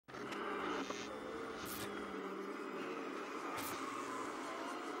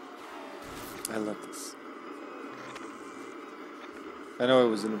I love this. I know it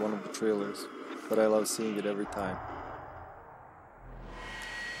was in one of the trailers, but I love seeing it every time.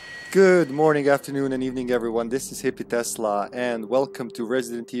 Good morning, afternoon, and evening, everyone. This is HippyTesla, and welcome to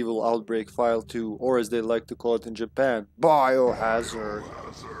Resident Evil Outbreak File 2, or as they like to call it in Japan, Biohazard.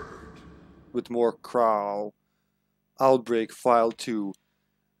 With more crow. Outbreak File 2.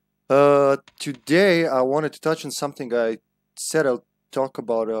 Today I wanted to touch on something I said I'll talk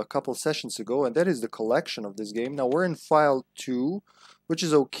about a couple sessions ago, and that is the collection of this game. Now we're in File 2, which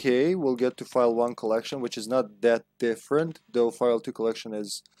is okay. We'll get to File 1 collection, which is not that different, though File 2 collection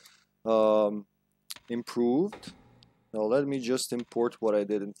is improved. Now let me just import what I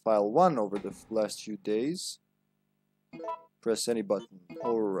did in File 1 over the last few days. Press any button.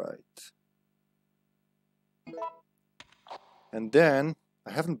 Alright. And then,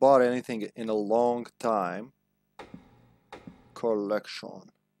 I haven't bought anything in a long time. Collection.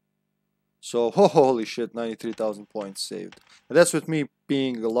 So, holy shit, 93,000 points saved. And that's with me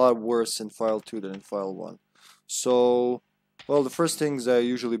being a lot worse in File 2 than in File 1. So, well, the first things I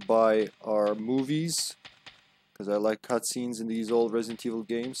usually buy are movies, because I like cutscenes in these old Resident Evil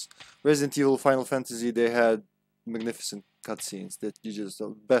games. Resident Evil, Final Fantasy, they had magnificent cutscenes that you just,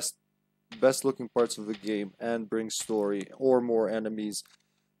 the best looking parts of the game, and bring story or more enemies.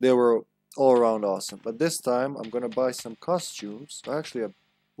 They were all around awesome. But this time I'm gonna buy some costumes. Actually,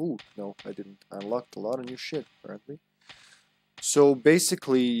 ooh, no, I didn't. I unlocked a lot of new shit apparently. So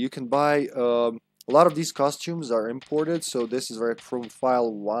basically, you can buy a lot of these costumes are imported. So this is right from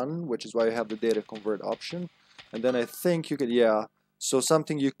File 1, which is why I have the data convert option. And then I think you could, yeah. So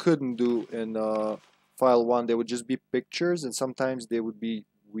something you couldn't do in File 1, they would just be pictures, and sometimes they would be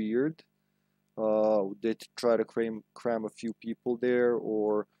weird. They try to cram a few people there,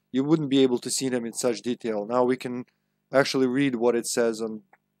 or you wouldn't be able to see them in such detail. Now we can actually read what it says on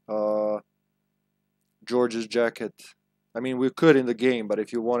George's jacket. I mean, we could in the game, but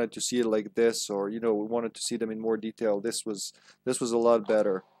if you wanted to see it like this, or we wanted to see them in more detail, this was a lot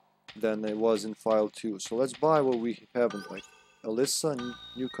better than it was in File 2. So let's buy what we haven't. Like Alyssa,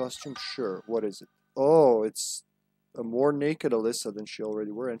 new costume, sure. What is it? Oh, it's a more naked Alyssa than she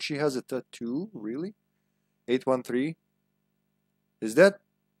already were, and she has a tattoo. Really? 813. Does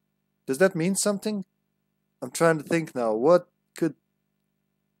that mean something? I'm trying to think now.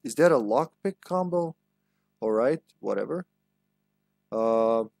 Is that a lockpick combo? Alright, whatever.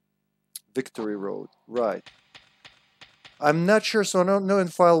 Victory Road, right. I'm not sure, so I don't know in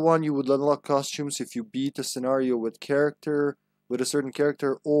File 1 you would unlock costumes if you beat a scenario with a certain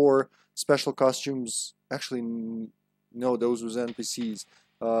character, or special costumes. Actually, no, those was NPCs.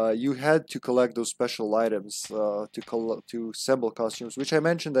 You had to collect those special items to assemble costumes, which I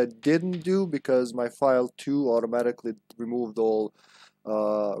mentioned I didn't do because my File 2 automatically removed all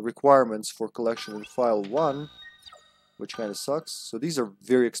requirements for collection in File 1, which kind of sucks. So these are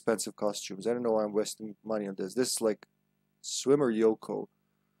very expensive costumes. I don't know why I'm wasting money on this. This is like Swimmer Yoko.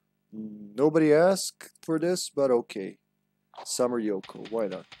 Nobody asked for this, but okay. Summer Yoko, why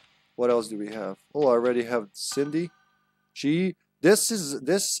not? What else do we have? Oh, I already have Cindy.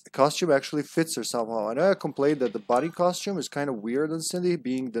 This costume actually fits her somehow. I know I complained that the body costume is kind of weird on Cindy,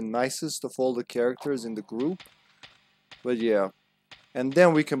 being the nicest of all the characters in the group. But yeah. And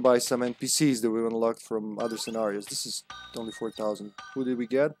then we can buy some NPCs that we unlocked from other scenarios. This is only 4,000. Who did we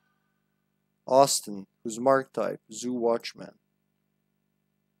get? Austin, who's Mark type. Zoo Watchman.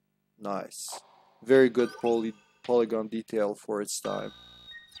 Nice. Very good polygon detail for its time.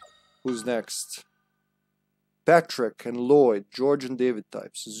 Who's next? Patrick and Lloyd, George and David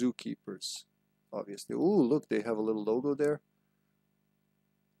types, zookeepers, obviously. Ooh, look, they have a little logo there.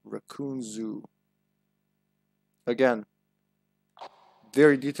 Raccoon Zoo. Again,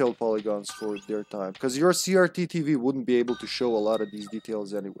 very detailed polygons for their time, because your CRT TV wouldn't be able to show a lot of these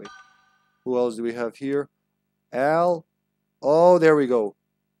details anyway. Who else do we have here? Al. Oh, there we go.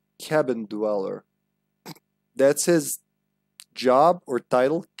 Cabin Dweller. That's his job or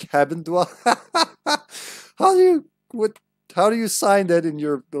title, Cabin Dweller. How do you sign that in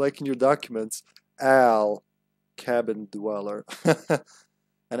your documents? Al, Cabin Dweller.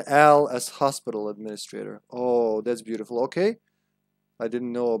 And Al as hospital administrator. Oh, that's beautiful. Okay. I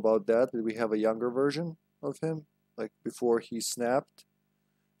didn't know about that. Did we have a younger version of him? Like before he snapped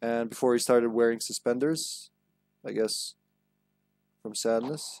and before he started wearing suspenders, I guess, from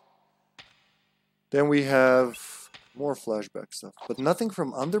sadness. Then we have more flashback stuff, but nothing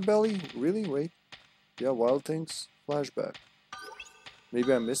from Underbelly? Really? Wait. Yeah, Wild Things, Flashback.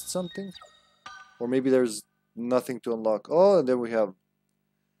 Maybe I missed something? Or maybe there's nothing to unlock. Oh, and then we have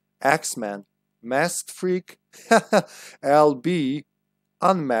Axeman, Masked Freak, LB,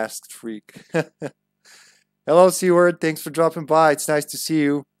 unmasked freak. Hello, Seaward. Thanks for dropping by. It's nice to see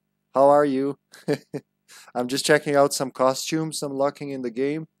you. How are you? I'm just checking out some costumes I'm locking in the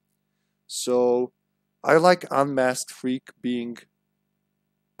game. So, I like unmasked freak being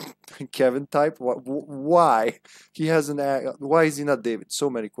Kevin type. Why? He has an. Why is he not David? So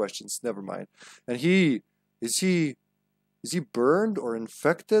many questions. Never mind. And is he burned or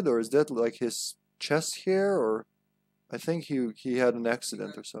infected, or is that like his chest hair? Or I think he had an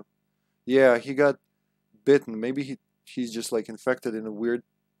accident or something. Yeah, he got bitten. Maybe he's just like infected in a weird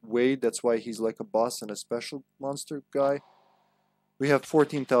way. That's why he's like a boss and a special monster guy. We have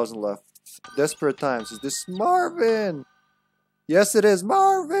 14,000 left. Desperate times. Is this Marvin? Yes, it is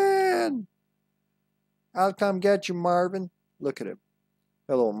Marvin. I'll come get you, Marvin. Look at him.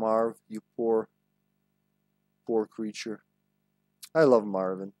 Hello, Marv. You poor creature. I love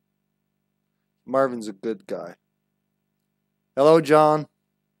Marvin. Marvin's a good guy. Hello, John.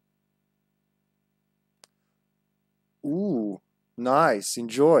 Ooh, nice.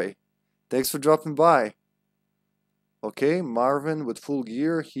 Enjoy. Thanks for dropping by. Okay, Marvin with full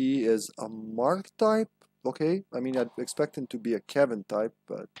gear. He is a Mark type. Okay, I mean, I'd expect him to be a Kevin type,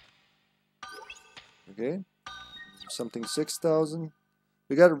 but... Okay. Something 6,000.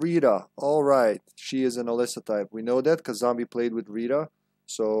 We got Rita. Alright, she is an Alyssa type. We know that because Zombie played with Rita.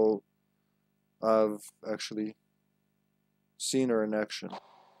 So, I've actually seen her in action.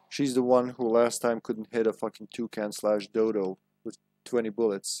 She's the one who last time couldn't hit a fucking toucan/dodo with 20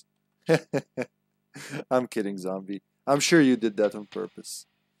 bullets. I'm kidding, Zombie. I'm sure you did that on purpose.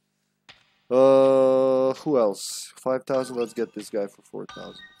 Who else? 5,000. Let's get this guy for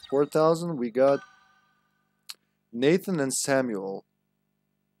 4,000. 4,000. We got Nathan and Samuel.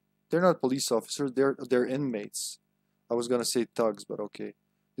 They're not police officers. They're inmates. I was gonna say thugs, but okay.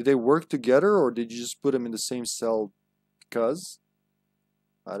 Did they work together, or did you just put them in the same cell because?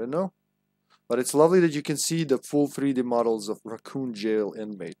 I don't know. But it's lovely that you can see the full 3D models of Raccoon jail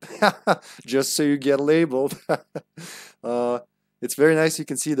inmate. Just so you get labeled. It's very nice. You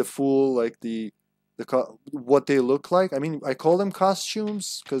can see the full, like what they look like. I mean, I call them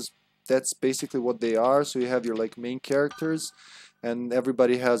costumes because that's basically what they are. So you have your like main characters, and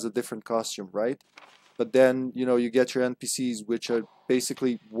everybody has a different costume, right? But then, you know, you get your NPCs, which are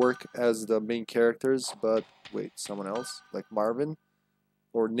basically work as the main characters. But wait, someone else like Marvin.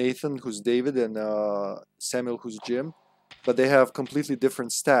 Or Nathan, who's David, and Samuel, who's Jim. But they have completely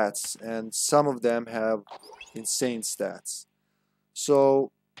different stats, and some of them have insane stats.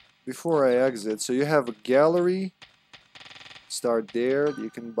 So, before I exit, so you have a gallery. Start there. You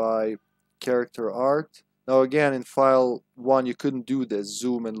can buy character art. Now again, in file 1, you couldn't do this.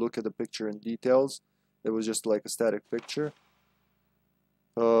 Zoom and look at the picture in details. It was just like a static picture.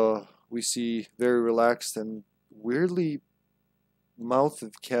 We see very relaxed and weirdly mouth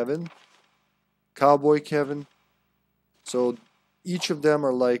of Kevin, Cowboy Kevin. So each of them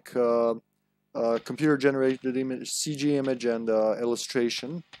are like computer generated image, CG image, and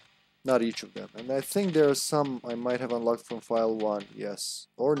illustration. Not each of them. And I think there are some I might have unlocked from file 1. Yes,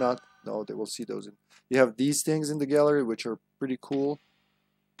 or not. No, they will see those. You have these things in the gallery, which are pretty cool.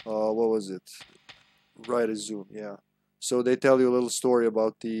 What was it? Right as zoom. Yeah. So they tell you a little story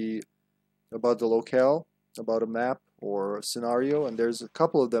about the locale, about a map or a scenario, and there's a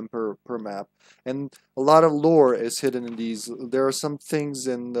couple of them per map, and a lot of lore is hidden in these. There are some things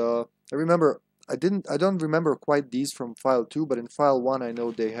in I remember I don't remember quite these from file 2, but in file 1 I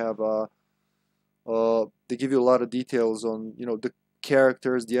know they have they give you a lot of details on, you know, the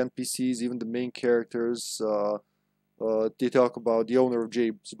characters, the NPCs, even the main characters. They talk about the owner of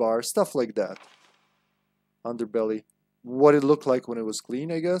James Bar, stuff like that. Underbelly, what it looked like when it was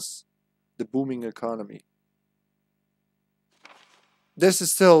clean, I guess. The booming economy. This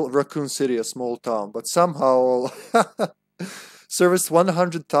is still Raccoon City, a small town, but somehow serviced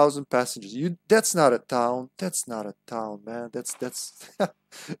 100,000 passengers. That's not a town. That's not a town, man. That's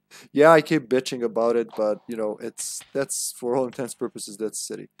yeah, I keep bitching about it, but you know, that's for all intents and purposes that's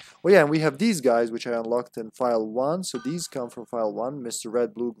city. Well, yeah, and we have these guys which I unlocked in file 1. So these come from file 1, Mr.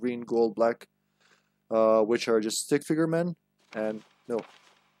 Red, Blue, Green, Gold, Black, which are just stick figure men, and no.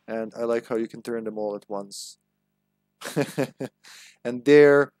 And I like how you can turn them all at once. And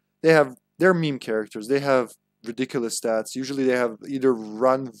they're meme characters. They have ridiculous stats. Usually they have either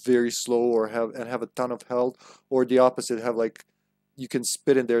run very slow or have a ton of health, or the opposite, have like you can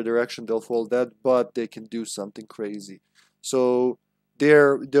spit in their direction, they'll fall dead, but they can do something crazy. So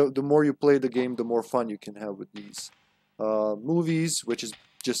the more you play the game, the more fun you can have with these. Movies, which is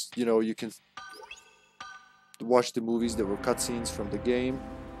just, you know, you can watch the movies that were cutscenes from the game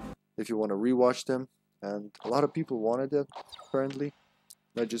if you want to rewatch them, and a lot of people wanted it apparently.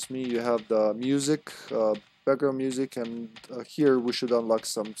 not just me. You have the music, background music, and here we should unlock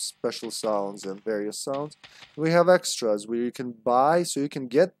some special sounds and various sounds. We have extras where you can buy, so you can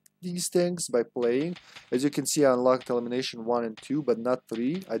get these things by playing. As you can see, I unlocked elimination 1 and 2, but not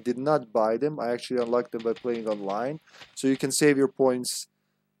 3. I did not buy them. I actually unlocked them by playing online. So you can save your points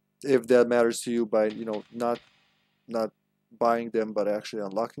if that matters to you by, you know, not buying them but actually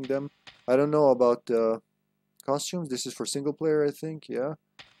unlocking them. I don't know about costumes. This is for single player, I think. Yeah.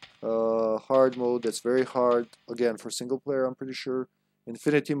 Hard mode, that's very hard. Again, for single player, I'm pretty sure.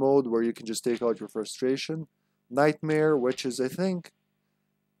 Infinity mode, where you can just take out your frustration. Nightmare, which is, I think,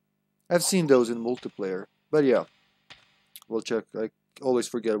 I've seen those in multiplayer. But yeah, we'll check. I always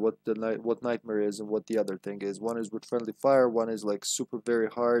forget what nightmare is and what the other thing is. One is with friendly fire. One is like super very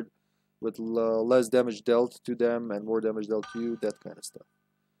hard, with less damage dealt to them and more damage dealt to you. That kind of stuff.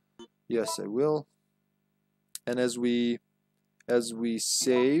 Yes, I will. And as we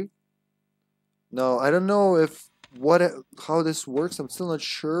save. Now I don't know if how this works. I'm still not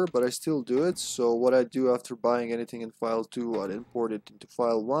sure, but I still do it. So what I do after buying anything in file 2, I import it into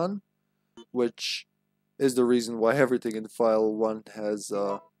file 1, which is the reason why everything in file 1 has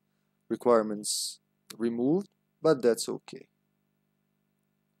requirements removed, but that's okay.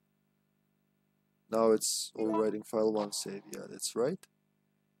 Now it's overwriting file 1 save. Yeah, that's right.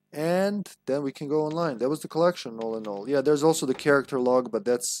 And then we can go online. That was the collection, all in all. Yeah, there's also the character log, but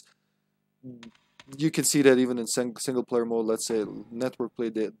that's, you can see that even in single player mode. Let's say network play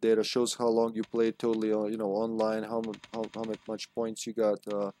data shows how long you played totally, you know, online, how much points you got,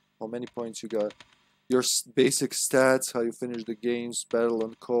 how many points you got, your basic stats, how you finished the games, battle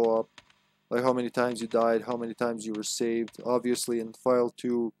and co-op, like how many times you died, how many times you were saved. Obviously in file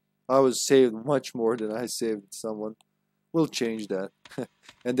 2, I was saved much more than I saved someone. We'll change that.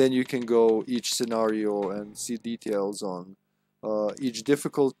 And then you can go each scenario and see details on each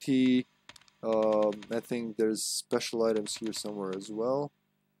difficulty. I think there's special items here somewhere as well.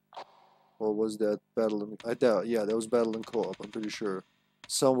 Or was that battle in, I doubt, yeah, that was battle and co-op, I'm pretty sure.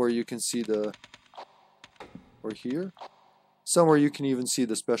 Somewhere you can see the, or here? Somewhere you can even see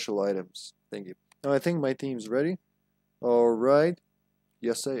the special items. Thank you. Now I think my team's ready. Alright.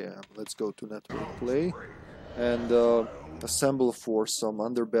 Yes I am. Let's go to network play. And assemble for some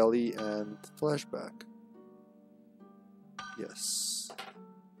Underbelly and Flashback. Yes.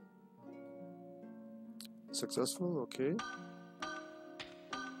 Successful, okay.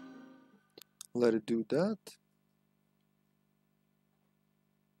 Let it do that.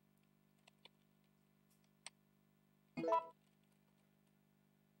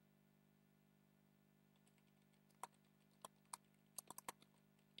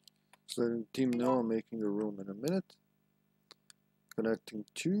 So letting the team know I'm making a room in a minute. Connecting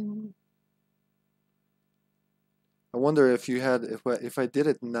to. I wonder if you had, if I did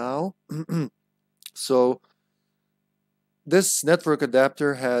it now. So this network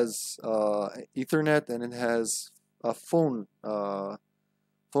adapter has Ethernet, and it has a phone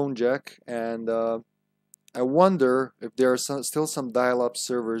jack, and I wonder if there are still some dial-up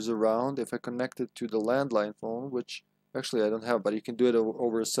servers around. If I connect it to the landline phone, which actually I don't have, but you can do it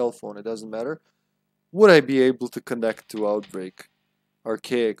over a cell phone, it doesn't matter. Would I be able to connect to Outbreak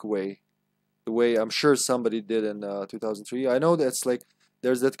archaic way? The way I'm sure somebody did in 2003. I know that's like,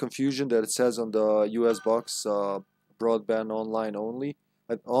 there's that confusion that it says on the US box, broadband online only,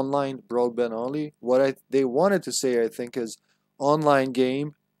 online broadband only. What they wanted to say, I think, is online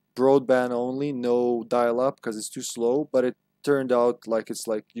game, broadband only, no dial-up because it's too slow. But it turned out like it's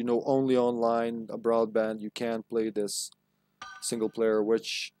like, you know, only online, a broadband, you can't play this single player,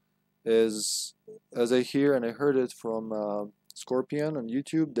 which is, as I hear and I heard it from Scorpion on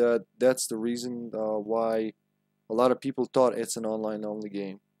YouTube, that's the reason why a lot of people thought it's an online only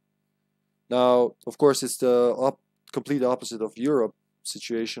game. Now, of course, it's the complete opposite of Europe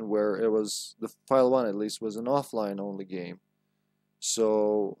situation, where it was, the file 1 at least was an offline only game.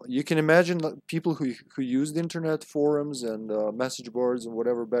 So you can imagine people who used internet forums and message boards and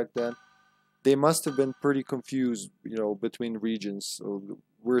whatever back then, they must have been pretty confused, you know, between regions. So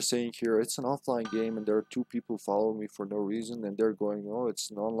we're saying here it's an offline game, and there are 2 people following me for no reason, and they're going, oh,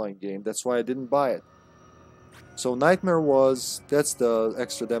 it's an online game, that's why I didn't buy it. So Nightmare was, that's the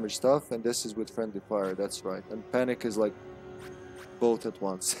extra damage stuff, and this is with friendly fire, that's right. And Panic is like both at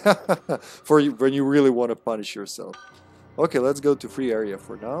once, for you, when you really want to punish yourself. Okay, let's go to free area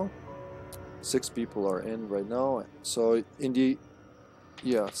for now. 6 people are in right now, so in the,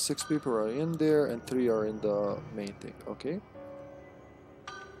 yeah, 6 people are in there and 3 are in the main thing. Okay.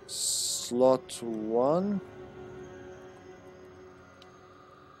 Slot 1.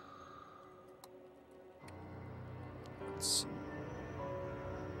 Let's see.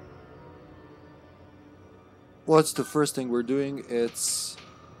 what's the first thing we're doing? It's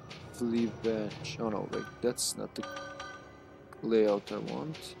Fleavenge. Oh no, wait, that's not the layout I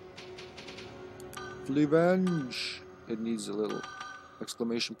want. Fleavenge. It needs a little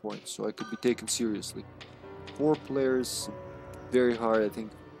exclamation point so I could be taken seriously. 4 players, very hard. I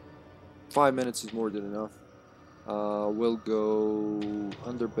think 5 minutes is more than enough. We'll go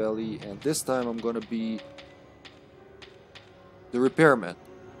Underbelly, and this time I'm gonna be the repairman.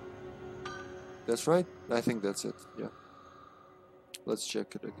 That's right? I think that's it, yeah. Let's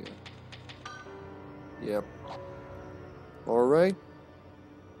check it again. Yep. Alright.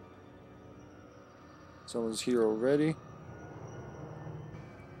 Someone's here already.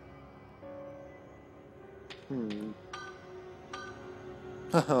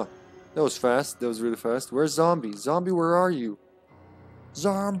 Haha. That was fast. That was really fast. Where's Zombie? Zombie, where are you?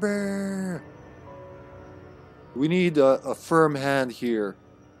 Zombie! We need a firm hand here.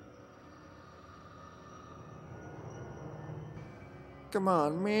 Come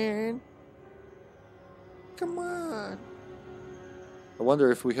on, man. Come on. I wonder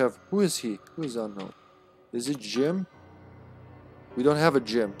if we have... Who is he? Who is unknown? Is it Jim? We don't have a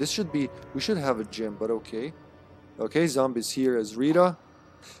Jim. This should be... We should have a Jim, but okay. Okay, Zombie's here as Rita.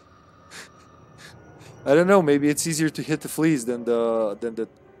 I don't know, maybe it's easier to hit the fleas than the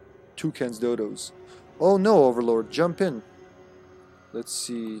toucans dodos. Oh no, Overlord, jump in. Let's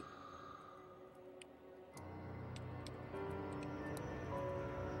see.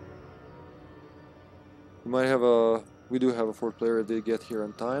 We might have a... We do have a 4th player. They get here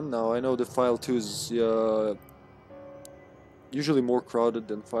on time. Now I know that file 2 is usually more crowded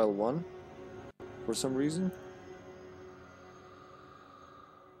than file 1 for some reason.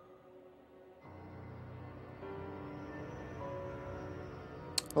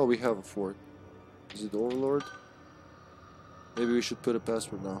 Oh, we have a 4th. Is it Overlord? Maybe we should put a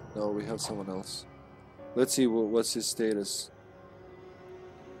password now. No, we have someone else. Let's see what's his status.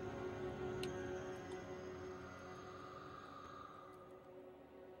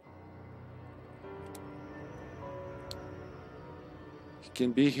 He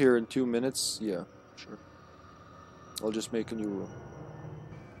can be here in 2 minutes. Yeah, sure. I'll just make a new room.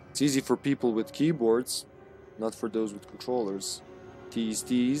 It's easy for people with keyboards, not for those with controllers. Tease,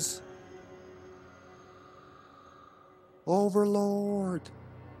 tease. Overlord!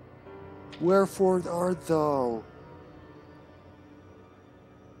 Wherefore art thou?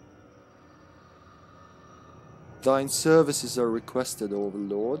 Thine services are requested,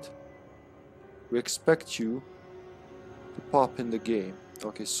 Overlord. We expect you to pop in the game.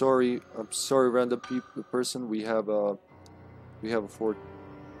 Okay, sorry. I'm sorry, random person. We have a 4th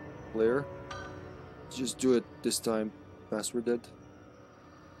player. Just do it this time. Passworded.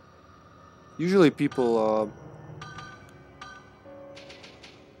 Usually people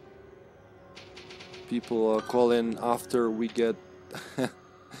call in after we get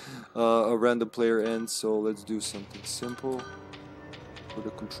a random player in, so let's do something simple for the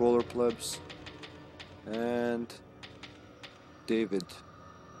controller plebs. And David.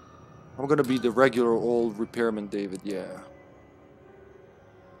 I'm gonna be the regular old repairman David, yeah.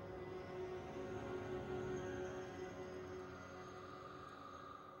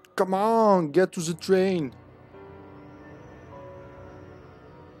 Come on, get to the train.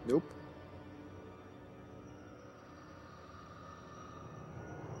 Nope.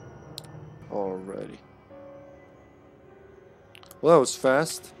 Alrighty. Well, that was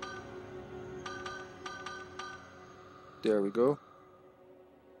fast. There we go.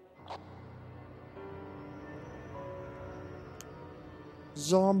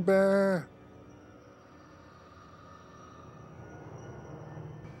 Zombie!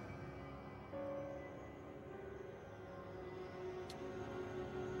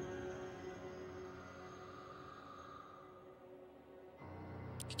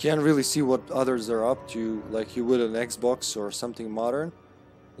 You can't really see what others are up to like you would on Xbox or something modern.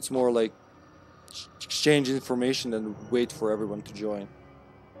 It's more like exchange information and wait for everyone to join.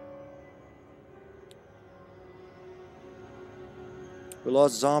 We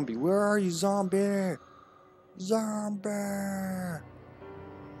lost Zombie. Where are you, Zombie? Zombie!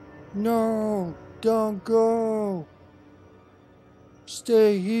 No! Don't go!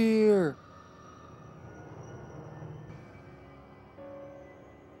 Stay here!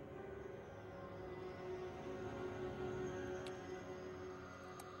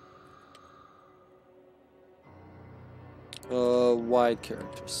 Wide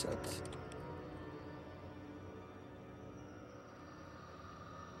character set.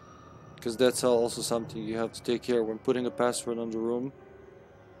 Because that's also something you have to take care when putting a password on the room.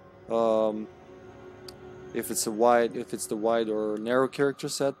 if it's the wide or narrow character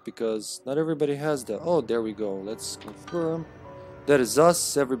set, because not everybody has that. Oh, there we go. Let's confirm. That is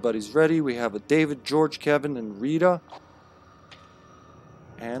us. Everybody's ready. We have a David, George, Kevin, and Rita.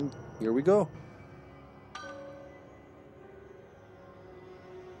 And here we go.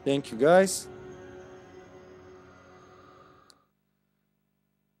 Thank you, guys.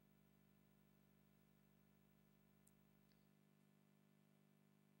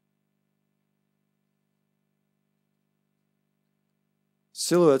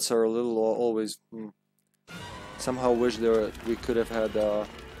 Silhouettes are a little always... somehow wish we could have had,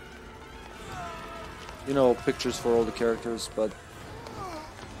 you know, pictures for all the characters, but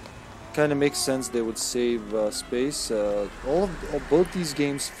kind of makes sense they would save space. Both these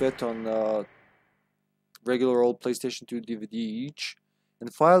games fit on regular old PlayStation 2 DVD each,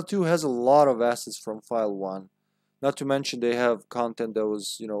 and File 2 has a lot of assets from File 1. Not to mention they have content that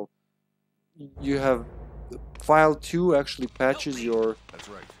was, you know, you have File 2 actually patches your That's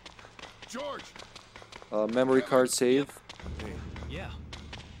right. George. Memory card save. Yeah.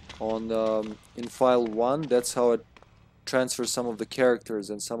 On in File 1. That's how it transfers some of the characters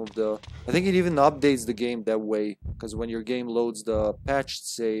and some of the... I think it even updates the game that way, because when your game loads the patched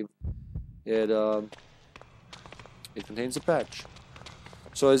save, it contains a patch.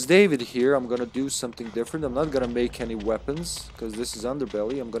 So as David here, I'm gonna do something different. I'm not gonna make any weapons, because this is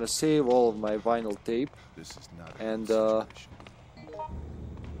Underbelly. I'm gonna save all of my vinyl tape. This is not and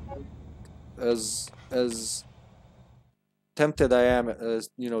as tempted I am, as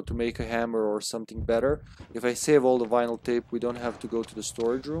you know, to make a hammer or something better, if I save all the vinyl tape, we don't have to go to the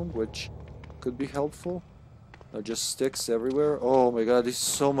storage room, which could be helpful. Just sticks everywhere. Oh my god, this is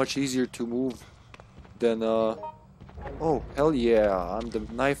so much easier to move than oh hell yeah, I'm the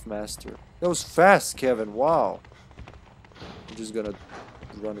knife master. That was fast, Kevin. Wow. I'm just gonna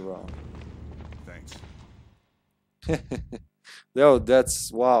run around. Thanks. No,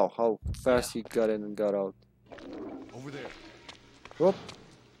 that's wow, how fast he got in and got out. Over there. Whoop.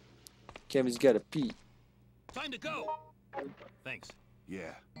 Kevin's gotta pee. Time to go. Thanks.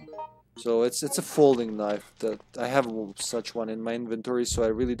 Yeah. So it's a folding knife. That I have such one in my inventory, so I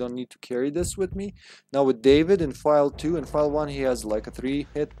really don't need to carry this with me. Now with David in File 2 and File 1, he has like a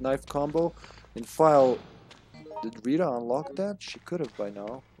 3-hit knife combo. In File... Did Rita unlock that? She could have by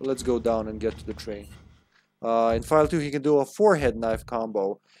now. Well, let's go down and get to the train. In File 2, he can do a 4-hit knife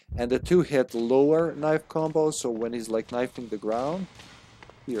combo and a 2-hit lower knife combo, so when he's like knifing the ground...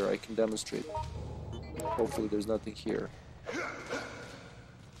 Here, I can demonstrate. Hopefully there's nothing here.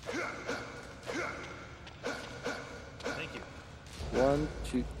 Thank you.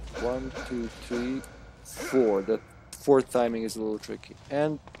 1, 2, 3, 4. That fourth timing is a little tricky.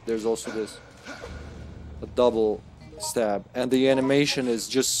 And there's also this. A double stab. And the animation is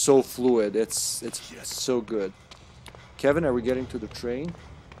just so fluid. It's so good. Kevin, are we getting to the train?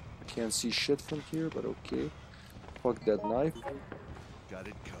 I can't see shit from here, but okay. Fuck that knife. Got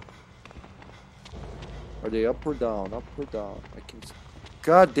it covered. Are they up or down? Up or down? I can...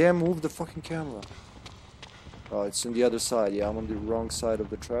 God damn, move the fucking camera. Oh, it's on the other side. Yeah, I'm on the wrong side of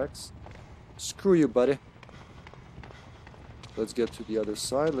the tracks. Screw you, buddy. Let's get to the other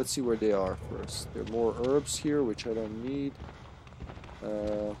side. Let's see where they are first. There are more herbs here, which I don't need.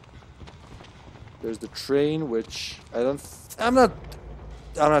 There's the train, which I don't... I'm not...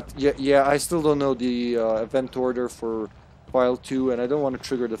 Yeah, I still don't know the event order for File 2, and I don't want to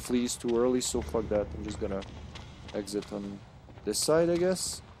trigger the fleas too early, so fuck that. I'm just gonna exit on this side, I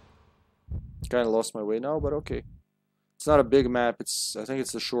guess. Kind of lost my way now, but okay. It's not a big map. I think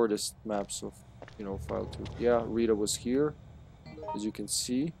it's the shortest map, so you know, File 2. Yeah, Rita was here, as you can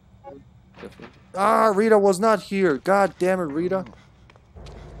see. Definitely. Ah, Rita was not here. God damn it, Rita.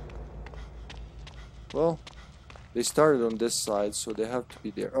 Well, they started on this side, so they have to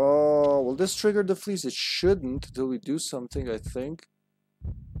be there. Oh, will this trigger the fleas? It shouldn't until we do something, I think.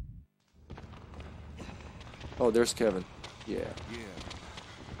 Oh, there's Kevin. Yeah.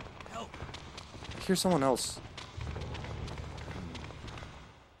 Help. I hear someone else.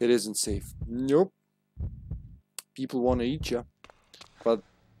 It isn't safe. Nope. People want to eat ya. But,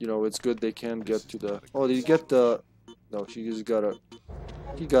 you know, it's good they can get to the... Oh, did you get the... No, he just got a...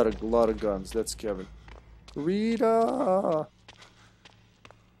 He got a lot of guns. That's Kevin. Rita!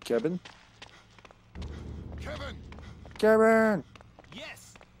 Kevin? Kevin! Kevin!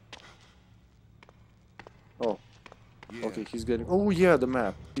 Yes. Oh, Yeah. okay, he's getting... Oh, yeah, the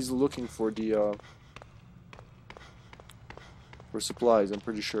map. He's looking for the, for supplies, I'm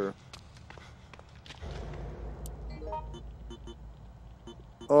pretty sure.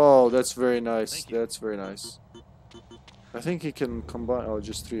 Oh, that's very nice. That's very nice. I think he can combine. Oh,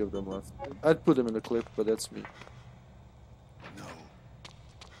 just 3 of them left. I'd put them in the clip, but that's me. No.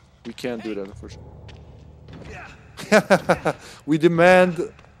 We can't do that, unfortunately. We demand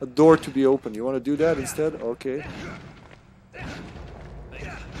a door to be open. You want to do that instead? Okay.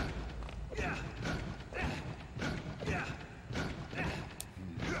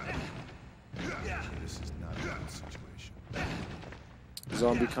 This is not a good situation.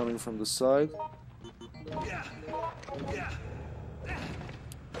 Zombie coming from the side.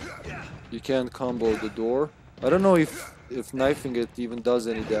 You can't combo the door. I don't know if knifing it even does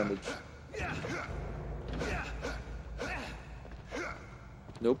any damage.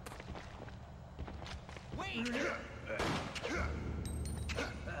 Nope.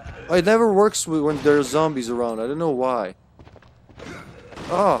 It never works when there's zombies around. I don't know why.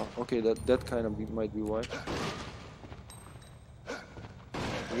 Ah, okay, that kind of might be why.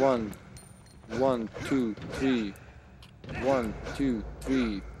 1, 1, 2, 3. 1, 2,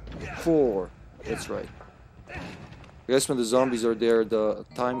 3, 4. That's right. I guess when the zombies are there, the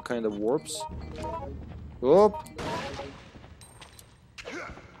time kind of warps. Oh!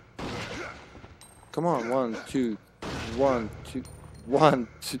 Come on, 1, 2, 1, 2, 1,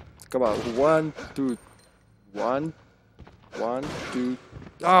 2. Come on, 1, 2, 1, 1, 2.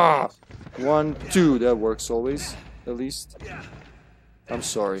 Ah! 1, 2. That works always, at least. I'm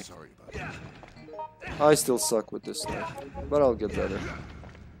sorry. Sorry about that. I still suck with this stuff, but I'll get better.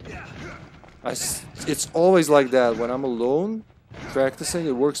 It's always like that when I'm alone practicing.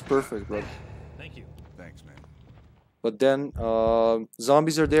 It works perfect, but Thank you. Thanks, man. but then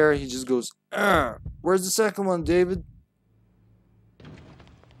zombies are there. He just goes, "Arr! Where's the second one, David?"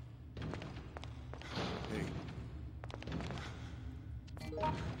 Hey.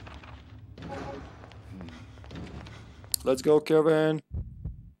 Let's go, Kevin. I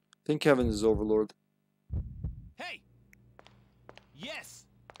think Kevin is Overlord. Hey. Yes.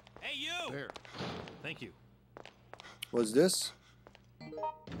 Hey, you. There. Thank you. What's this?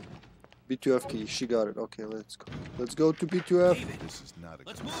 B2F key. She got it. Okay, let's go. Let's go to B2F. David. This is not a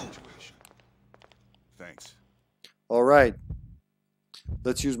Let's good move. situation. Thanks. All right.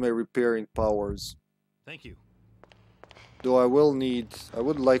 Let's use my repairing powers. Thank you. Though I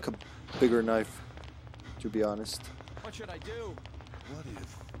would like a bigger knife, to be honest. What should I do? What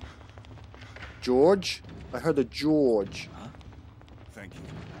if? George? I heard a George. Thank you.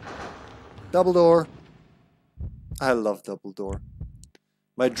 Double door. I love double door.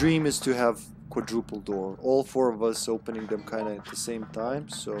 My dream is to have quadruple door. All 4 of us opening them kind of at the same time,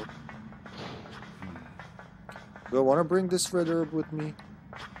 so... Do I want to bring this red herb with me?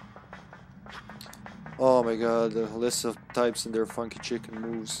 Oh my god, the list of types and their funky chicken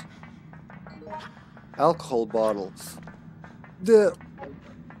moves. Alcohol bottle.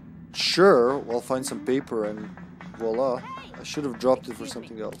 Sure, I'll find some paper and voila. I should have dropped it for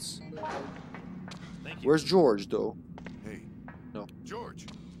something else. Thank you. Where's George, though? Hey. No. George.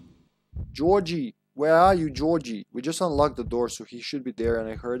 Georgie! Where are you, Georgie? We just unlocked the door, so he should be there, and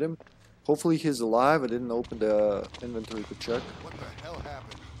I heard him. Hopefully he's alive. I didn't open the inventory to check. What the hell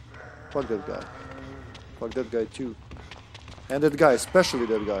happened? Fuck that guy. Fuck that guy, too. And that guy, especially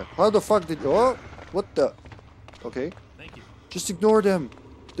that guy. How the fuck did... Oh! What the... Okay. Thank you. Just ignore them.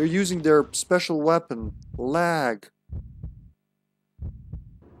 They're using their special weapon. Lag.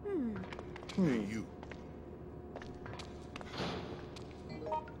 Hey, you.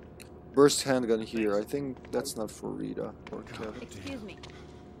 Burst handgun here. I think that's not for Rita or Kevin. Excuse me.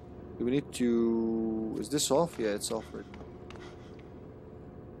 Do we need to... Is this off? Yeah, it's off right now.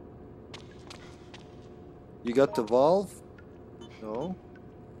 You got the valve? No.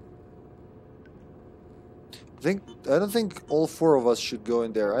 I don't think all 4 of us should go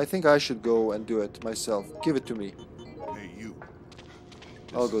in there. I think I should go and do it myself. Give it to me. Hey, you.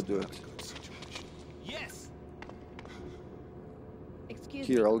 I'll This go is do not it. a good situation. Yes. Excuse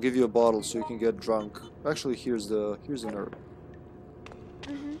Here, me. I'll give you a bottle so you can get drunk. Actually, here's an herb.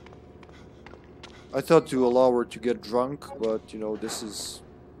 I thought to allow her to get drunk, but you know, this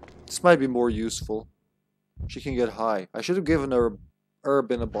might be more useful. She can get high. I should have given her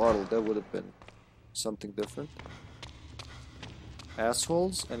herb in a bottle. That would have been something different.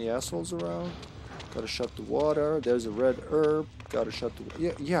 Assholes? Any assholes around? Gotta shut the water. There's a red herb. Gotta shut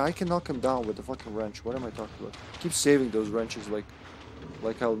the... Yeah, I can knock him down with the fucking wrench. What am I talking about? Keep saving those wrenches like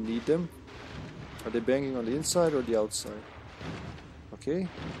I'll need them. Are they banging on the inside or the outside? Okay.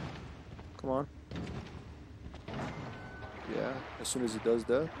 Come on. Yeah, as soon as he does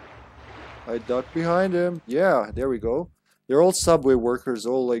that. I duck behind him. Yeah, there we go. They're all subway workers,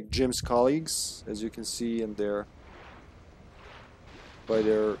 all like Jim's colleagues, as you can see in by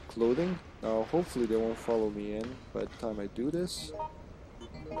their clothing. Now, hopefully they won't follow me in by the time I do this.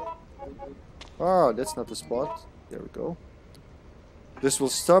 Ah, that's not the spot. There we go. This will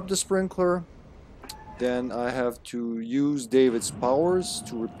stop the sprinkler. Then I have to use David's powers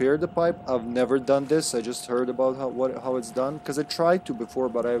to repair the pipe. I've never done this. I just heard about how it's done. Because I tried to before,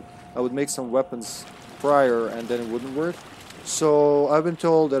 but I would make some weapons prior and then it wouldn't work. So I've been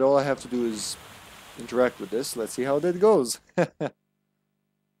told that all I have to do is interact with this. Let's see how that goes.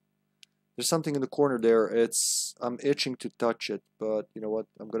 There's something in the corner there. I'm itching to touch it, but you know what?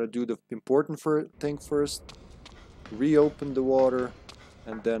 I'm gonna do the important thing first. Reopen the water,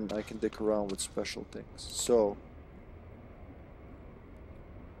 and then I can dick around with special things. So,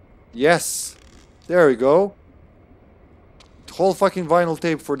 yes, there we go. Whole fucking vinyl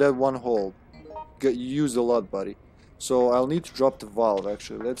tape for that one hole. You used a lot, buddy. So I'll need to drop the valve.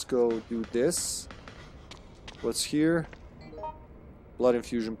 Actually, let's go do this. What's here? Blood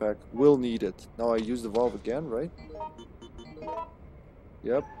infusion pack. Will need it. Now I use the valve again, right?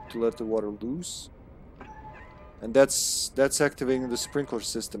 Yep, to let the water loose. And that's activating the sprinkler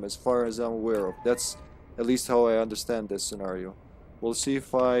system as far as I'm aware of. That's at least how I understand this scenario. We'll see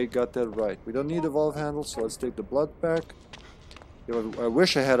if I got that right. We don't need a valve handle, so let's take the blood pack. I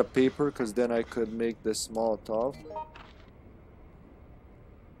wish I had a paper, because then I could make this Molotov.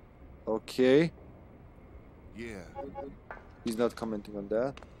 Okay. Yeah. He's not commenting on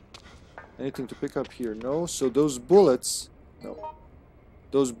that. Anything to pick up here? No. So those bullets... No.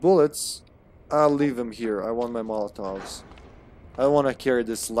 Those bullets... I'll leave them here. I want my Molotovs. I don't want to carry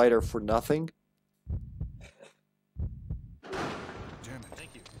this lighter for nothing. Damn it.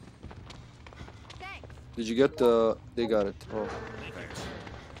 Thank you. Thanks. Did you get the... They got it. Oh. Thank you.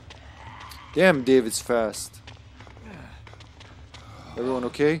 Damn, David's fast. Everyone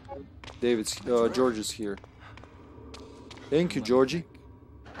okay? George is here. Thank you, Georgie.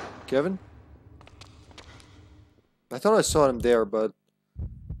 Kevin? I thought I saw them there, but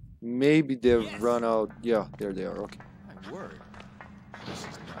maybe they've run out. Yeah, there they are. Okay. My word. This is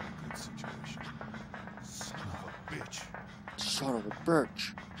not a good situation. Son of a bitch. Son of a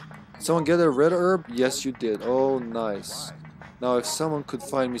bitch. Someone get a red herb? Yes, you did. Oh, nice. Now, if someone could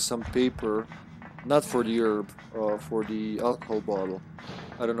find me some paper, not for the herb, for the alcohol bottle.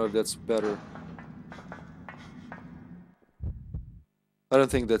 I don't know if that's better. I don't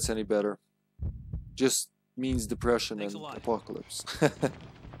think that's any better. Just means depression Thanks and a lot. apocalypse. My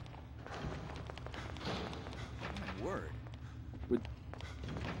word.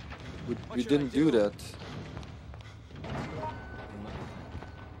 We didn't do that.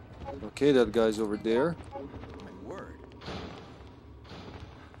 Okay, that guy's over there. My word.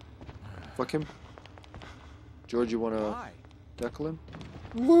 Fuck him. George, you wanna Why? tackle him?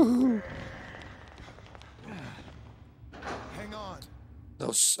 Woohoo! Hang on. Now,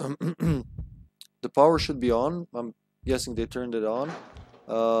 the power should be on. I'm guessing they turned it on.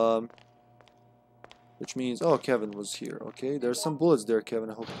 Which means... Oh, Kevin was here. Okay, there's some bullets there, Kevin.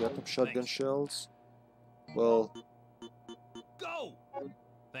 I hope you got them. Shotgun Thanks. shells. Well... Go!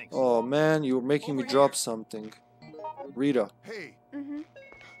 Thanks. Oh, man, you were making me Over drop here. something. Rita. Hey. Mm-hmm.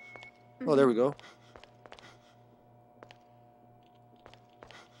 Oh, there we go.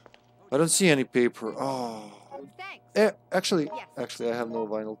 I don't see any paper. Oh... Thanks. Actually, Yes. I have no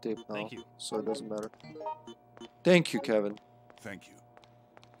vinyl tape now, Thank you. so it doesn't matter. Thank you, Kevin. Thank you.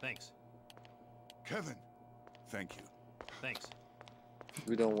 Thanks. Kevin. Thank you. Thanks.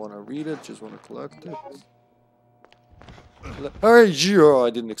 We don't want to read it, just want to collect it. Hey, Gio! I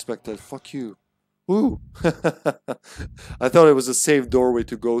didn't expect that. Fuck you. Woo! I thought it was a safe doorway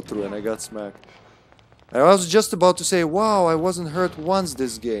to go through, and I got smacked. I was just about to say, wow, I wasn't hurt once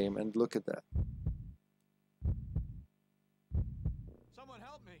this game, and look at that. Someone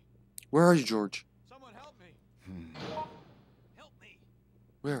help me. Where are you, George? Someone help me. Help me.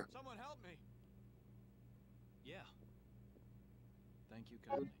 Where? Someone help me. Yeah. Thank you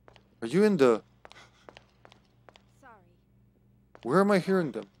kindly. Are you in the... Sorry. Where am I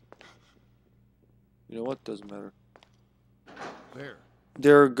hearing them? You know what? Doesn't matter. There.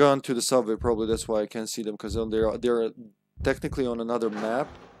 They're gone to the subway, probably. That's why I can't see them, because they're technically on another map.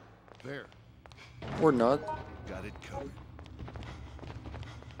 There. Or not. Got it covered.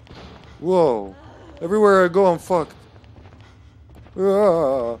 Whoa. Everywhere I go, I'm fucked.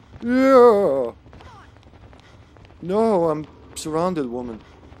 Ah, yeah. No, I'm surrounded, woman.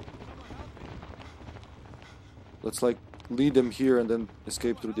 Let's, like, lead them here and then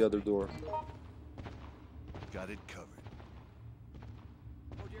escape through the other door. Got it covered.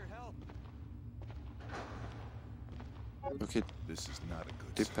 Oh dear, help. Okay, This is not a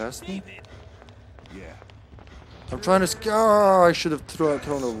good they situation. passed me? David. Yeah. I'm trying to scare. I should have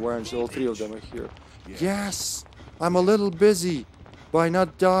thrown a wrench. All three of them are here. Yes! I'm a little busy by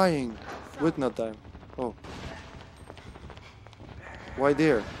not dying. With not dying. Oh. Why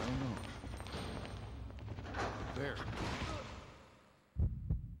there? I don't know. There.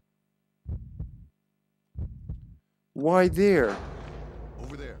 Why there?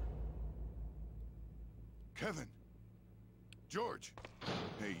 Over there. Kevin. George.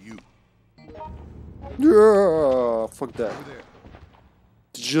 Hey, you. Yeah, fuck that. Over there.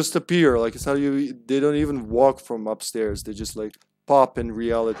 Just appear. Like it's how you. They don't even walk from upstairs. They just like pop in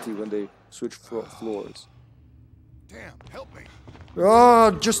reality when they switch floors. Damn, help me.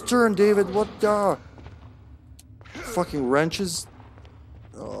 Ah, just turn, David. What the? Fucking wrenches.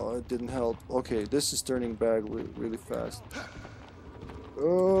 Oh, it didn't help. Okay, this is turning back really fast.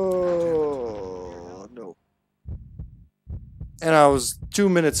 Oh no. And I was 2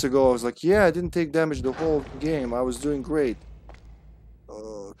 minutes ago. I was like, yeah, I didn't take damage the whole game. I was doing great.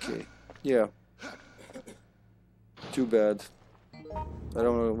 Okay. Yeah. Too bad. I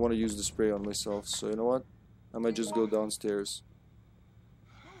don't want to use the spray on myself, so you know what? I might just go downstairs.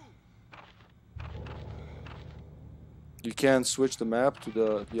 You can't switch the map to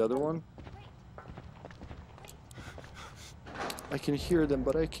the other one? I can hear them,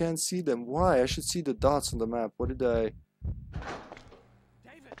 but I can't see them. Why? I should see the dots on the map. What did I...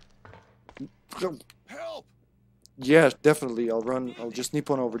 David! Help! Yeah, definitely. I'll run. I'll just nip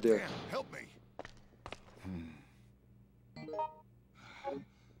on over there. Damn, help me.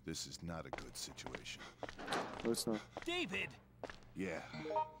 This is not a good situation. No, it's not. David! Yeah.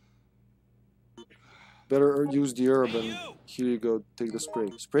 Better use the herb Hey, and you! here you go. Take the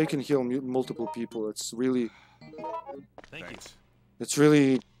spray. Spray can heal multiple people. It's really... Thank Thanks. It's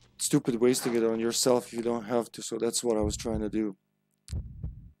really stupid wasting it on yourself if you don't have to, so that's what I was trying to do.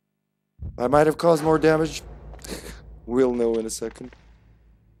 I might have caused more damage. We'll know in a second.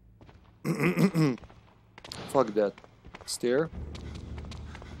 Fuck that. Stair.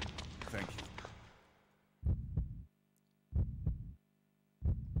 Thank you.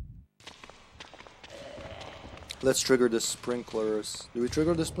 Let's trigger the sprinklers. Do we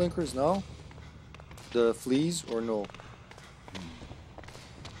trigger the sprinklers now? The fleas or no?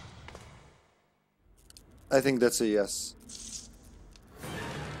 I think that's a yes.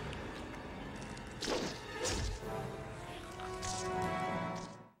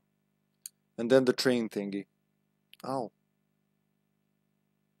 And then the train thingy. Ow.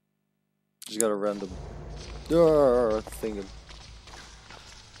 Just got a random thingy.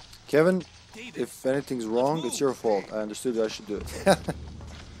 Kevin, David! if anything's wrong, it's your fault. I understood I should do it.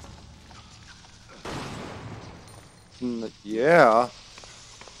 Yeah.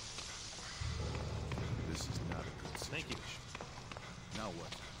 This is not a good situation. Thank you. Now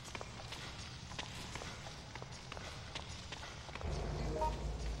what?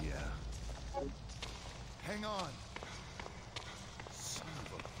 Yeah. Hang on. Son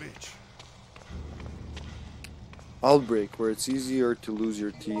of a bitch. Outbreak, where it's easier to lose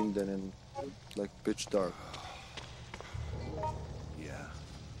your team than in like pitch dark. Yeah.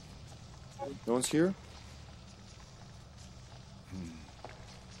 No one's here?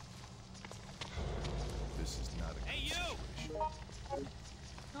 This is not a good Hey, you! situation.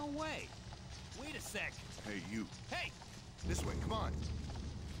 No way! Wait a sec! Hey, you. Hey! This way, come on.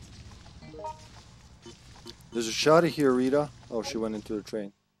 There's a shotty here, Rita. Oh, she went into the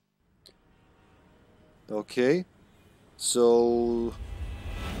train. Okay. So...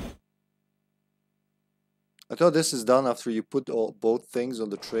 I thought this is done after you put both things on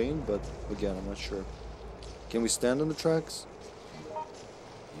the train, but again, I'm not sure. Can we stand on the tracks?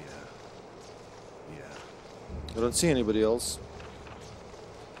 Yeah. Yeah. I don't see anybody else.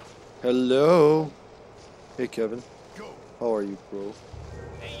 Hello? Hey, Kevin. Go. How are you, bro?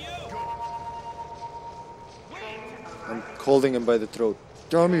 Hey, you! Wait! I'm holding him by the throat.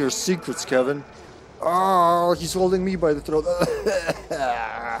 Tell me your secrets, Kevin. Oh, he's holding me by the throat.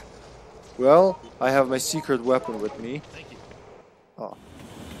 Well, I have my secret weapon with me. Thank you. Oh.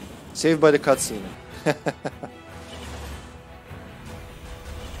 Saved by the cutscene.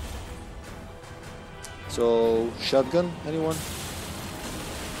 So, shotgun, anyone?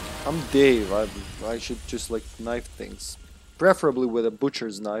 I'm Dave. I should just like knife things. Preferably with a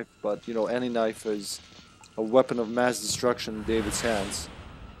butcher's knife, but you know, any knife is a weapon of mass destruction in David's hands.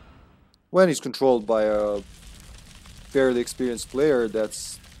 When he's controlled by a fairly experienced player,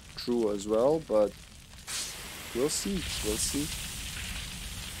 that's true as well, but we'll see. We'll see.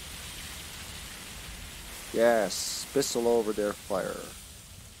 Yes, pistol over there, fire.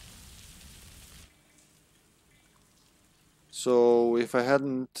 So if I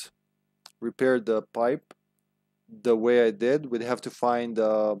hadn't repaired the pipe, the way I did, we'd have to find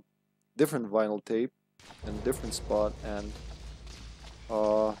different vinyl tape in a different spot, and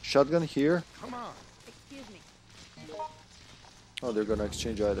shotgun here. Come on. Excuse me. Oh, they're gonna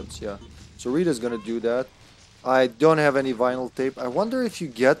exchange items, yeah. So Rita's gonna do that. I don't have any vinyl tape. I wonder if you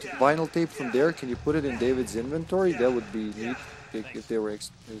get vinyl tape from there, can you put it in David's inventory? That would be neat if they were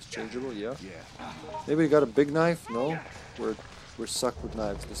exchangeable, yeah. Yeah. Maybe you got a big knife? No? We're stuck with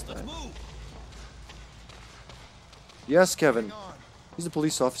knives this Let's time. move. Yes, Kevin. Hang on. He's a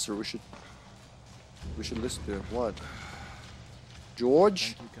police officer. We should listen to him. What?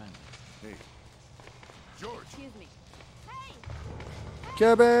 George? Hey. George. Excuse me. Hey!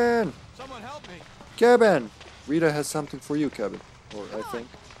 Kevin! Someone help me. Kevin! Rita has something for you, Kevin. Or I think.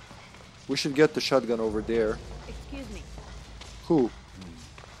 We should get the shotgun over there. Excuse me. Who?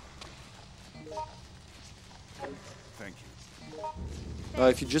 Thank you.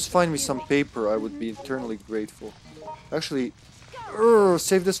 If you just find me some paper, I would be eternally grateful. Actually,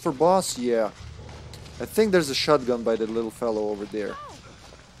 save this for boss? Yeah. I think there's a shotgun by the little fellow over there.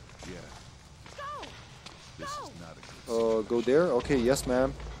 Yeah. Go! This is not a good Go there? Okay, yes,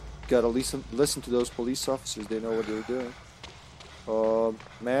 ma'am. Gotta listen to those police officers. They know what they're doing.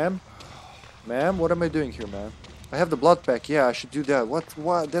 Ma'am? Ma'am, what am I doing here, ma'am? I have the blood pack. Yeah, I should do that.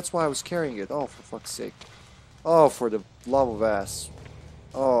 What? That's why I was carrying it. Oh, for fuck's sake. Oh, for the love of ass.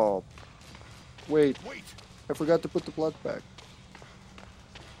 Oh. Wait. Wait. I forgot to put the blood pack.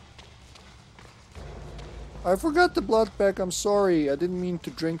 I forgot the blood pack. I'm sorry. I didn't mean to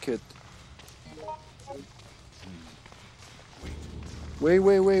drink it.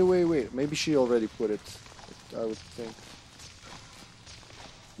 Wait. Maybe she already put it. I would think.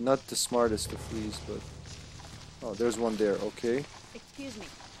 Not the smartest of fleas, but... Oh, there's one there. Okay. Excuse me.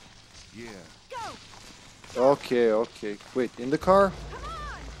 Yeah. Go! Okay. Wait, in the car? Come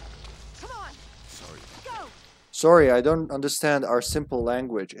on! Come on! Sorry. Go! Sorry, I don't understand our simple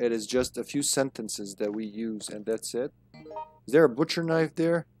language. It is just a few sentences that we use, and that's it. Is there a butcher knife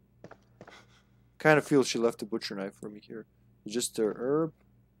there? Kind of feel she left a butcher knife for me here. Just a herb.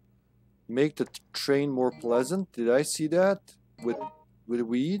 Make the train more pleasant. Did I see that? With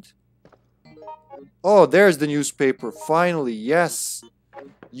weed? Oh, there's the newspaper. Finally, yes.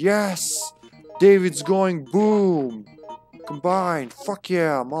 Yes. David's going boom. Combine. Fuck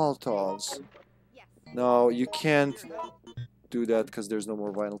yeah, Molotovs. Yes. No, you can't do that because there's no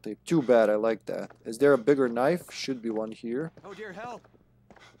more vinyl tape. Too bad, I like that. Is there a bigger knife? Should be one here. Oh dear, help.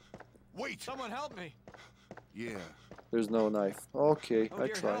 Wait. Someone help me. Yeah. There's no knife. Okay, Oh I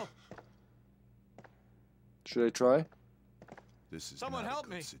dear, try. help. Should I try? This is Someone not help a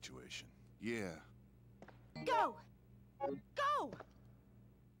good me. situation. Yeah. Go! Go!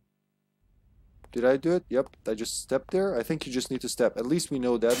 Did I do it? Yep, I just stepped there. I think you just need to step. At least we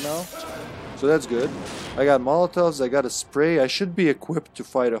know that now. So that's good. I got Molotovs, I got a spray. I should be equipped to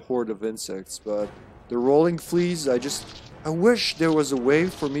fight a horde of insects, but the rolling fleas, I wish there was a way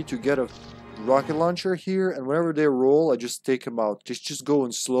for me to get a rocket launcher here, and whenever they roll, I just take them out. Just go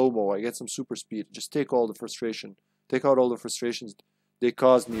in slow-mo. I get some super speed. Just take all the frustration. Take out all the frustrations they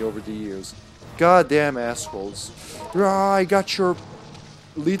caused me over the years. Goddamn assholes. Ah, I got your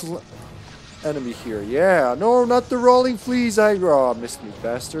lethal enemy here. Yeah, no, not the rolling fleas. Missed me,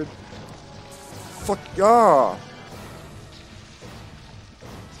 bastard. Fuck, That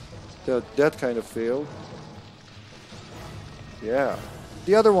kind of failed. Yeah.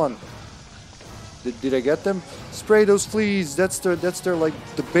 The other one. Did I get them? Spray those fleas. That's their like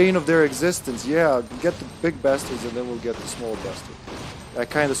the bane of their existence. Yeah, get the big bastards and then we'll get the small bastard. I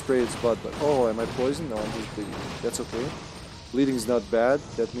kind of sprayed its butt, but oh, am I poisoned? No, I'm just bleeding. That's okay. Bleeding's not bad.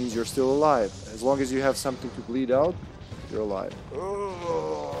 That means you're still alive. As long as you have something to bleed out, you're alive.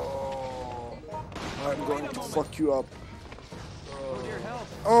 Oh, I'm going to fuck you up. Oh dear, help.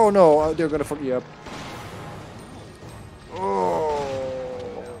 Oh no, they're gonna fuck you up. Oh.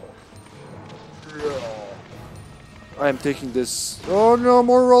 I am taking this. Oh no,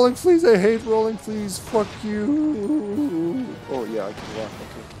 more rolling fleas. I hate rolling fleas. Fuck you. Oh yeah, I can walk.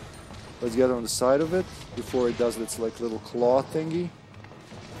 Okay. Let's get on the side of it before it does its like little claw thingy.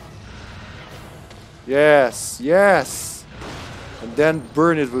 Yes, yes. And then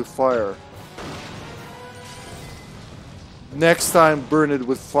burn it with fire. Next time, burn it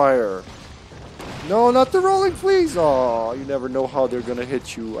with fire. No, not the rolling fleas. Oh, you never know how they're gonna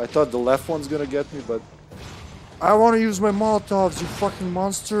hit you. I thought the left one's gonna get me, but I want to use my Molotovs, you fucking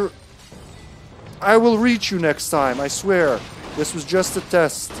monster. I will reach you next time, I swear. This was just a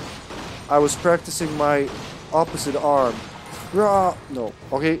test. I was practicing my opposite arm. No.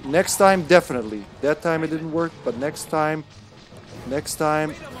 Okay, next time, definitely. That time it didn't work, but next time.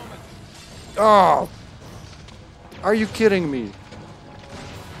 Oh! Are you kidding me?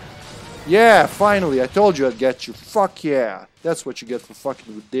 Yeah, finally, I told you I'd get you. Fuck yeah. That's what you get for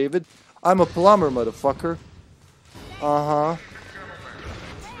fucking with David. I'm a plumber, motherfucker. Uh-huh.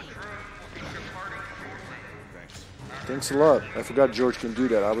 Thanks a lot. I forgot George can do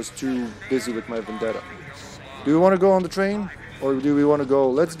that. I was too busy with my vendetta. Do we want to go on the train? Or do we want to go...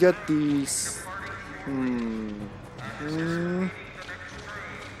 Let's get these...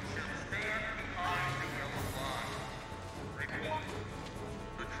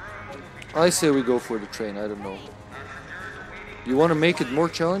 I say we go for the train. I don't know. You want to make it more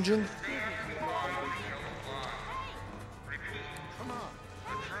challenging?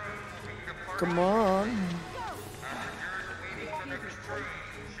 Come on.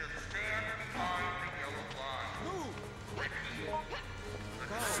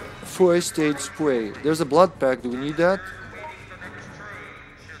 First aid spray. There's a blood pack. Do we need that?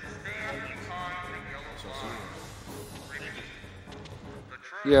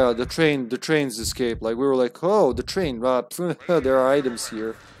 Yeah, the train's escape. Like we were like, oh, the train. There are items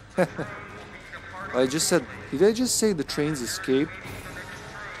here. I just said, did I just say the train's escape?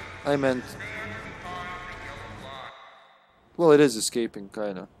 I meant, well, it is escaping,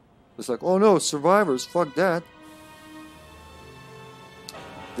 kinda. It's like, oh no, survivors, fuck that.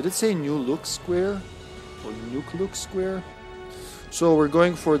 Did it say New Look Square? Or Nuke Look Square? So we're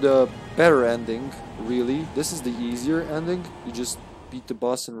going for the better ending, really. This is the easier ending. You just beat the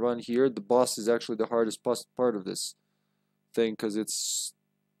boss and run here. The boss is actually the hardest part of this thing, because it's...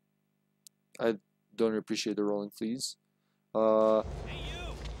 I don't appreciate the rolling fleas. But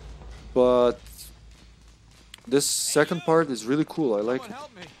this second part is really cool. I like it.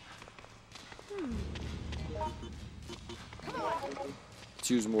 Let's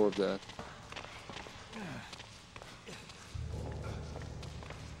use more of that.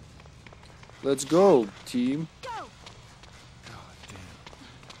 Let's go, team.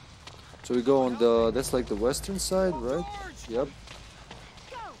 So we go on the... That's like the western side, right? Yep.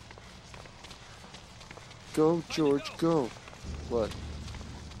 Go, George, go. What?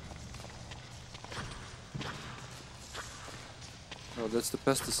 Oh, that's the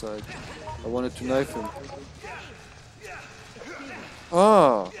pesticide. I wanted to knife him.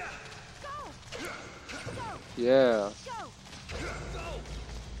 Ah! Yeah.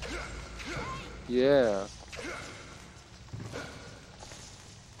 Yeah.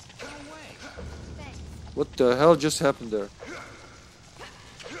 What the hell just happened there?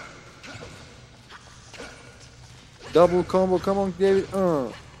 Double combo, come on, David.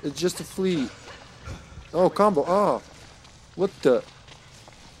 It's just a flea. Oh, combo. Oh. What the?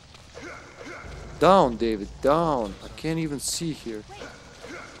 Down, David, down. I can't even see here.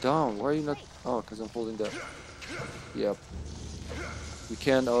 Down. Why are you not? Oh, because I'm holding that. Yep. We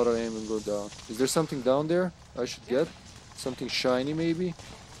can't auto aim and go down. Is there something down there I should get? Something shiny, maybe?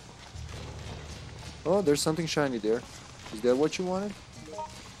 Oh, there's something shiny there. Is that what you wanted?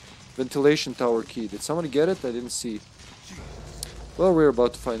 Ventilation tower key. Did somebody get it? I didn't see. Well, we're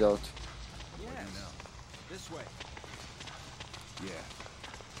about to find out. Yeah, this way. Yeah.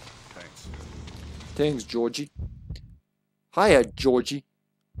 Thanks. Thanks, Georgie. Hiya, Georgie.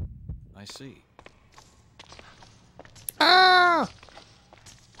 I see. Ah!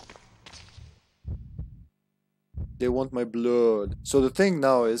 They want my blood. So the thing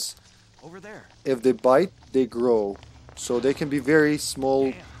now is, Over there. if they bite, they grow. So they can be very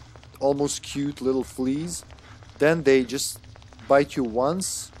small, almost cute little fleas. Then they just bite you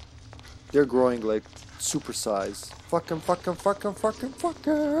once. They're growing like super size. Fuck 'em, fuck 'em, fuck 'em, fuck 'em, fuck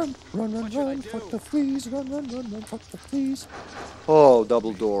 'em. Run, run, run, fuck the fleas. Run, run, run, run, fuck the fleas. Oh,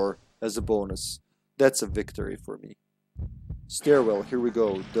 double door as a bonus. That's a victory for me. Stairwell, here we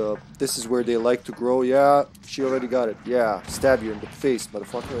go. This is where they like to grow. Yeah, she already got it. Yeah, stab you in the face,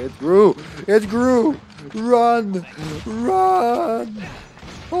 motherfucker. It grew! It grew! Run! Run!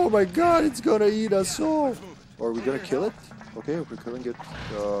 Oh my god, it's gonna eat us all! Or are we gonna kill it? Okay, we're killing it.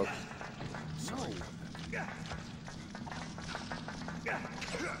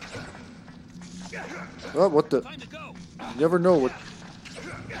 Oh, what the? You never know what...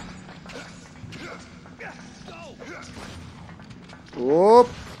 Whoop!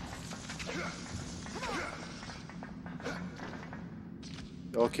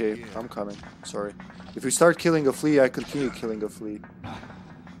 Okay, I'm coming. Sorry. If we start killing a flea, I continue killing a flea.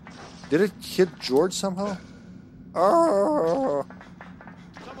 Did it hit George somehow? Oh!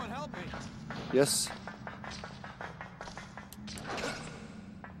 Someone help me. Yes.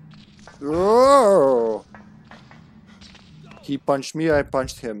 Oh! He punched me, I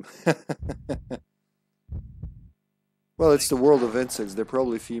punched him. Well, it's the world of insects. They're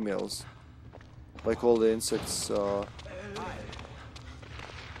probably females. Like all the insects.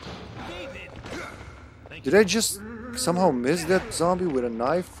 Did I just somehow miss that zombie with a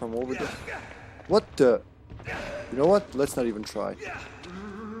knife from over there? What the? You know what? Let's not even try.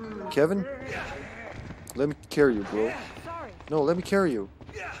 Kevin? Let me carry you, bro. Sorry. No, let me carry you.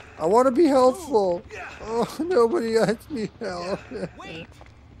 I want to be helpful. Oh, nobody lets me help. Wait.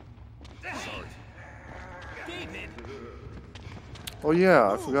 David. Oh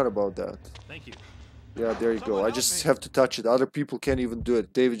yeah, I forgot about that. Thank you. Yeah, there you go. I just have to touch it. Other people can't even do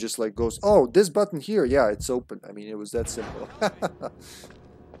it. David just like goes, oh, this button here. Yeah, it's open. I mean, it was that simple.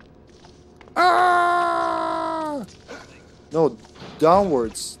 Ah! No,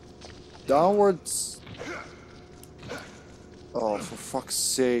 downwards. Downwards. Oh, for fuck's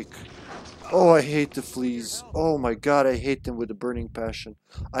sake. Oh, I hate the fleas. Oh my god, I hate them with a burning passion.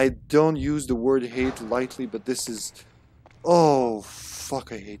 I don't use the word hate lightly, but this is... Oh,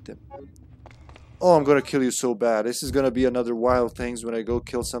 fuck, I hate them. Oh, I'm gonna kill you so bad. This is gonna be another Wild Things when I go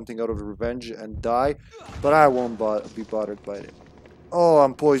kill something out of revenge and die. But I won't be bothered by it. Oh,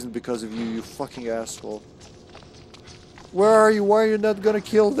 I'm poisoned because of you, you fucking asshole. Where are you? Why are you not gonna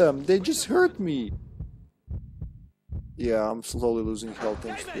kill them? They just hurt me. Yeah, I'm slowly losing health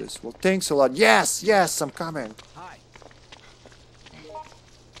thanks to this. Well, thanks a lot. Yes, yes, I'm coming. Hi.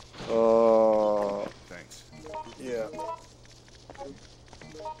 Thanks. Yeah.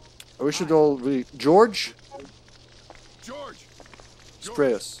 We should all really... George? George!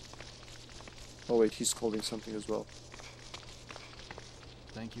 Spray us. Oh wait, he's holding something as well.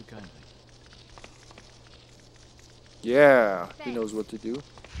 Thank you kindly. Yeah, he knows what to do.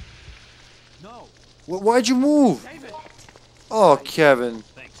 No. Why'd you move? David. Oh, Kevin.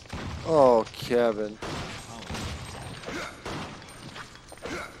 Thanks. Oh, Kevin.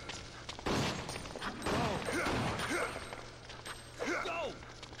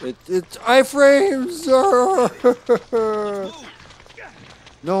 It's iframes!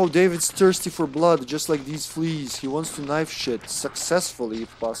 No, David's thirsty for blood, just like these fleas. He wants to knife shit successfully,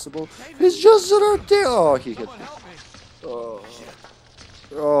 if possible. He's just right there. Oh, he hit me. Oh.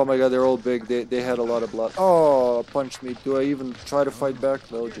 Oh my god, they're all big. They had a lot of blood. Oh, punch me. Do I even try to fight back?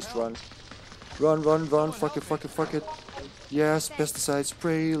 No, just run. Run, run, run. Fuck it, fuck it, fuck it. Yes, pesticide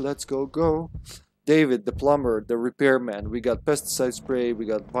spray. Let's go, go. David, the plumber, the repairman. We got pesticide spray. We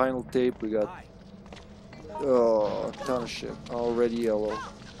got vinyl tape. We got... Oh, a ton of shit. Already yellow.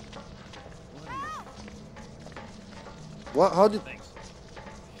 What? How did...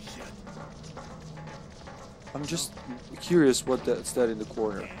 I'm just curious what that's that in the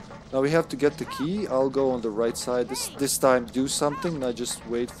corner. Now we have to get the key. I'll go on the right side. This time do something, not just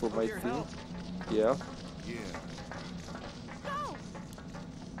wait for my thing. Yeah.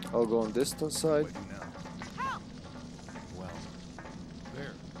 I'll go on this side. Well,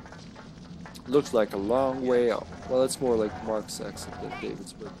 there. Looks like a long way out. Well, it's more like Mark's accent than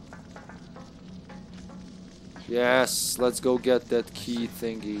David's, but... Yes, let's go get that key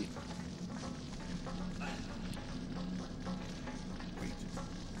thingy.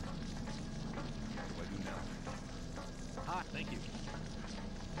 Hi, thank you.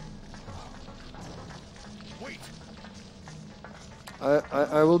 Wait.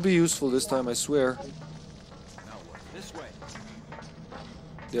 I will be useful this time, I swear. Now what? This way.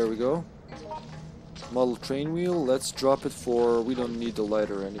 There we go. Model train wheel, let's drop it for... We don't need the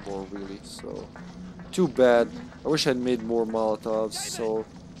lighter anymore, really, so... Too bad. I wish I'd made more Molotovs, so...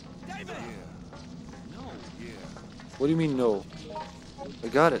 David. No. What do you mean, no? I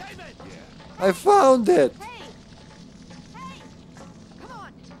got it. David. I found it! Hey! Hey! Come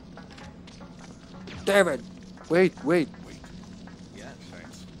on! Damn it! Wait, wait. Yes.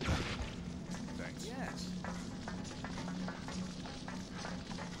 Thanks. Thanks. Yes.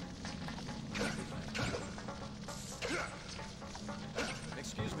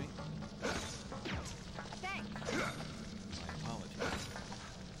 Excuse me. Thanks. I apologize.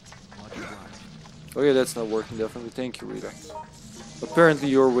 Much obliged. Okay, that's not working, definitely. Thank you, Rita. Apparently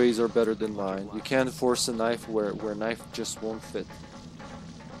your ways are better than mine. You can't force a knife where knife just won't fit.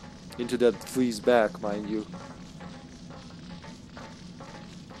 Into that flea's back, mind you.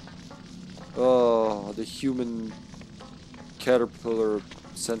 Oh, the human caterpillar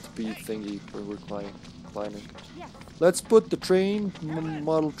centipede thingy where we're climbing. Yes. Let's put the train,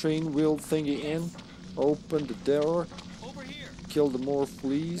 model train wheel thingy in. Open the door. Over here. Kill the more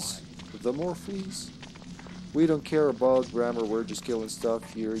fleas. The more fleas? We don't care about grammar, we're just killing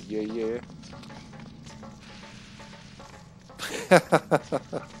stuff here, yeah, yeah.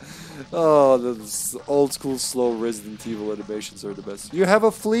 Oh, the old school slow Resident Evil animations are the best. You have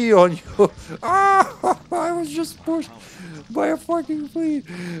a flea on you! Ah, I was just pushed! by a fucking flea.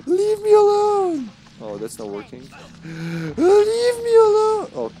 Leave me alone. Oh, that's not working. Leave me alone.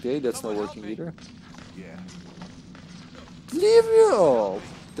 Okay, that's not working either. Yeah. Leave me. Oh,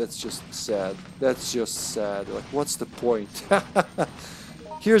 that's just sad. That's just sad. Like, what's the point?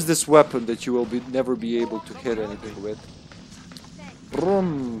 Here's this weapon that you will never be able to hit anything with.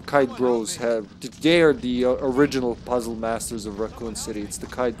 Brum, Kite Bros have. They are the original puzzle masters of Raccoon City. It's the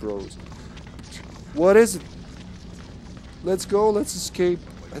Kite Bros. What is it? Let's go. Let's escape.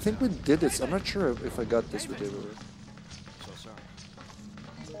 I think we did this. I'm not sure if I got this with it. So sorry.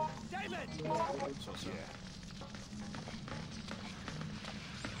 So sorry.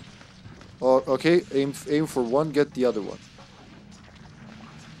 Oh, okay. Aim for one. Get the other one.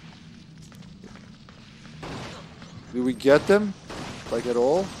 Did we get them? Like at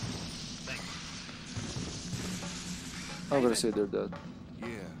all? I'm gonna say they're dead. Yeah.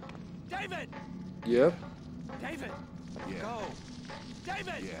 David! Yep. David! Yeah. Go!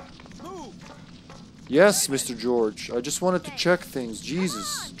 David! Yeah. Move! Yes, Mr. George. I just wanted to check things.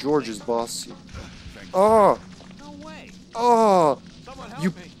 Jesus, George is bossy. Oh, No way! oh, Someone help You-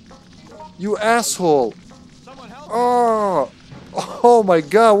 me! you asshole. Someone help me! Oh, oh my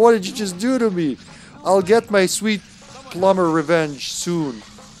God, what did you just do to me? I'll get my sweet plumber revenge soon.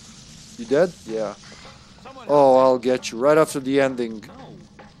 You dead? Yeah. Someone help Oh, I'll get you right after the ending. me! No!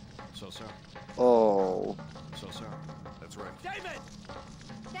 So sorry. Oh, So sorry. That's right. David!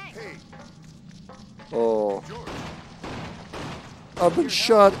 Thanks. Hey, oh. George. I've been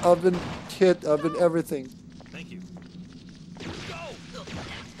shot, I've been hit, I've been everything. Thank you.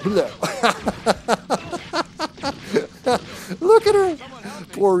 Look at her!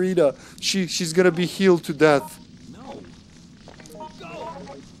 Poor Rita. She's gonna be healed to death. No! Go!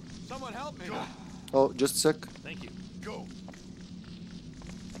 Someone help me! Oh, just a sec. Thank you. Go.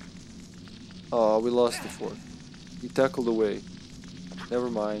 Oh, we lost the fort. We tackled away. Never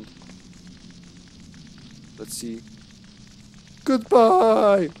mind. Let's see.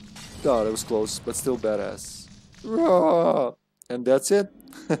 Goodbye! Oh, that was close, but still badass. Rah! And that's it.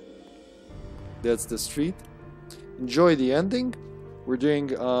 That's the street. Enjoy the ending. We're doing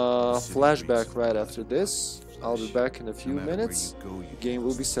flashback right after this. I'll be back in a few minutes. The game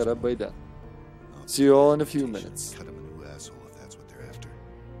will be set up by then. See you all in a few minutes. Cut him a new asshole if that's what they're after.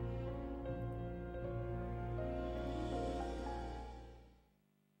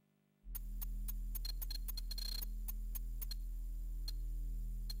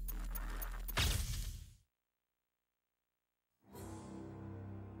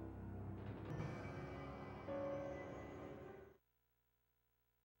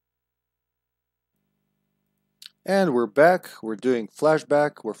 And we're back. We're doing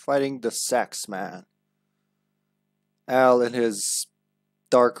flashback. We're fighting the Saxeman. Al in his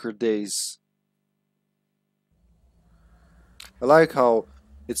darker days. I like how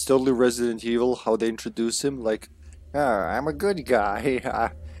it's totally Resident Evil, how they introduce him. Like, I'm a good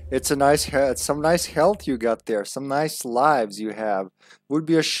guy. It's some nice health you got there. Some nice lives you have. Would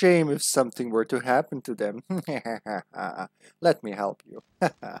be a shame if something were to happen to them. Let me help you.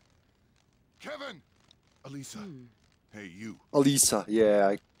 Kevin! Elisa. Hey, you. Elisa,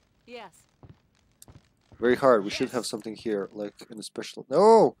 yeah, Yes. very hard. We should have something here, like in a special.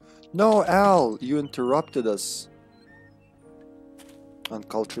 No, no, Al, you interrupted us.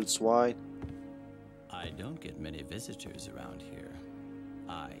 Uncultured swine. I don't get many visitors around here.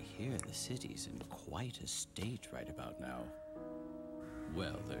 I hear the city's in quite a state right about now.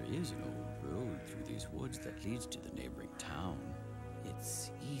 Well, there is an old road through these woods that leads to the neighboring town.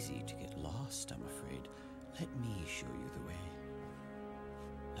 It's easy to get lost, I'm afraid. Let me show you the way.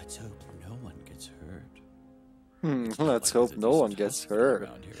 Let's hope no one gets hurt. Let's hope no one gets hurt.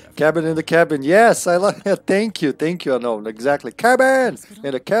 Around here after Cabin in the cabin. Yes, I like it. Thank you. I know exactly. Cabin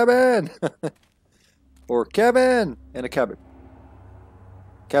in a cabin. Or cabin in a cabin.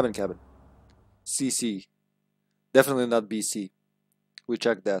 Cabin. CC. Definitely not BC. We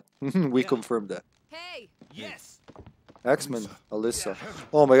checked that. We confirmed that. Hey. Yes! Axeman, Alyssa.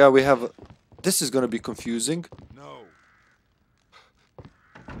 Oh my god, we have... This is gonna be confusing. No.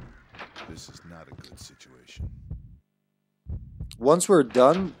 This is not a good situation. Once we're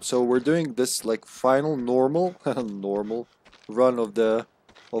done, so we're doing this like final normal run of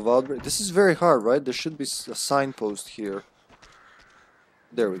Outbreak. This is very hard, right? There should be a signpost here.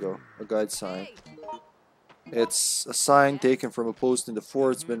 There we go, a guide sign. Hey. It's a sign taken from a post in the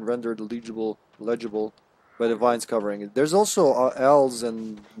fort. It's been rendered legible by the vines covering it. There's also L's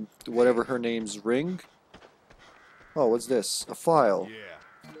and whatever her name's ring. Oh, what's this? A file.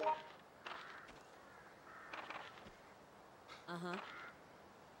 Yeah. Uh-huh.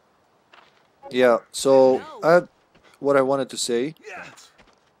 Yeah, so what I wanted to say.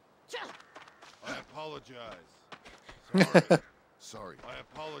 I apologize. Sorry. I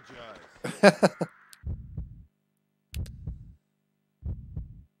apologize.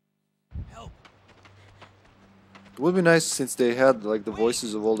 Help. It would be nice since they had like the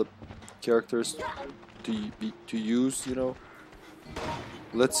voices of all the characters to use, you know.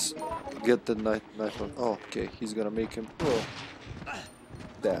 Let's get the knife on. Oh, okay, he's gonna make him. Oh,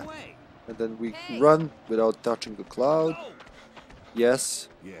 there. Away. And then we run without touching the cloud. Go. Yeah. Yes.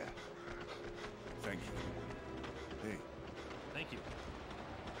 Thank you. Hey, Thank you.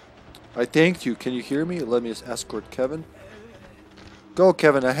 I thanked you. Can you hear me? Let me escort Kevin. Go,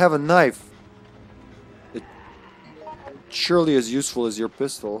 Kevin. I have a knife. It's surely as useful as your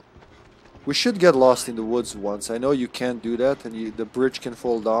pistol. We should get lost in the woods once. I know you can't do that, and the bridge can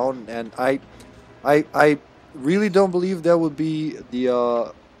fall down. And I really don't believe that would be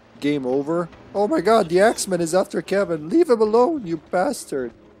the game over. Oh my God! The Axeman is after Kevin. Leave him alone, you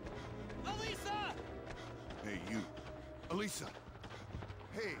bastard! Elisa! hey, you. Elisa.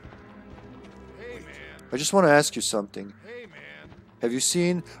 Hey. Hey, man. I just want to ask you something. Hey, man. Have you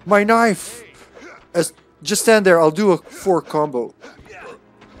seen my knife? Just stand there. I'll do a 4 combo.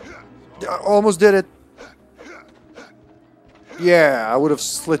 I almost did it. Yeah, I would have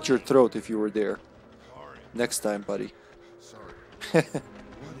slit your throat if you were there. Sorry. Next time, buddy. Sorry. What if?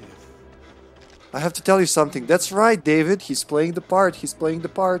 I have to tell you something. That's right, David. He's playing the part. He's playing the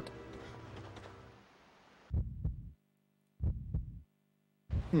part.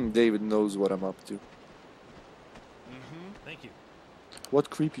 David knows what I'm up to. Thank you. What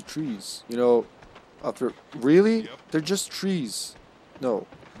creepy trees? You know, after... Really? Yep. They're just trees. No.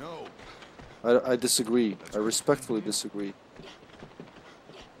 No. I disagree. I respectfully disagree.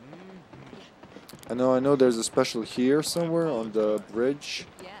 I know there's a special here somewhere on the bridge.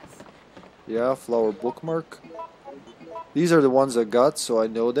 Yes. Yeah, flower bookmark. These are the ones I got, so I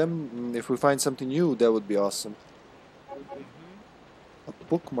know them. If we find something new, that would be awesome. A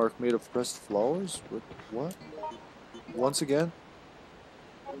bookmark made of pressed flowers? What? Once again?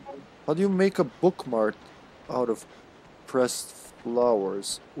 How do you make a bookmark out of pressed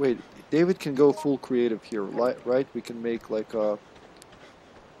flowers? Wait, David can go full creative here, right? We can make like a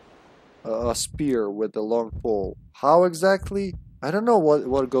spear with a long pole. How exactly? I don't know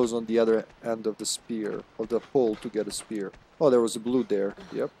what goes on the other end of the spear, of the pole to get a spear. Oh, there was a blue there.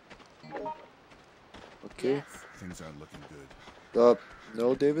 Yep. Okay. Yes. Things aren't looking good.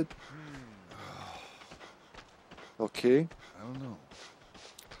 No, David? Okay. I don't know.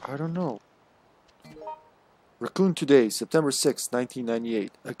 I don't know. Raccoon today, September 6,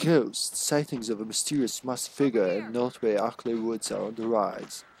 1998. A ghost. Sightings of a mysterious masked figure in Northway Arkley Woods are on the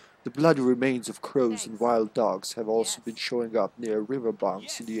rise. The bloody remains of crows and wild dogs have also been showing up near river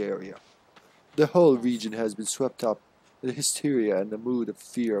banks in the area. The whole region has been swept up in hysteria, and a mood of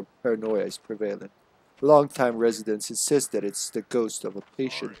fear and paranoia is prevalent. Long-time residents insist that it's the ghost of a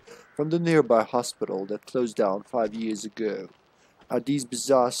patient from the nearby hospital that closed down 5 years ago. Are these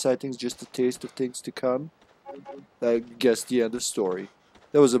bizarre sightings just a taste of things to come? I guess the end of story.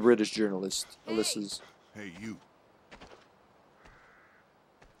 That was a British journalist, Alyssa's. Hey, you.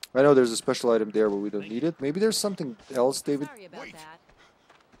 I know there's a special item there, but we don't need it. Maybe there's something else, David. Sorry about Wait. that.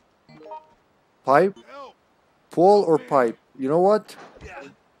 Pipe? Help. Pole or pipe? You know what?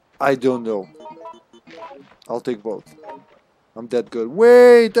 I don't know. I'll take both. I'm that good.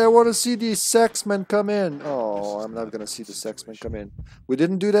 Wait, I want to see the Saxeman come in. Oh, I'm not gonna see the Saxeman come in. We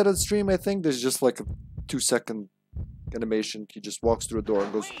didn't do that on stream, I think. There's just like a 2-second animation. He just walks through the door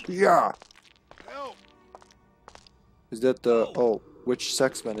and goes, yeah! Help. Is that the... Oh, which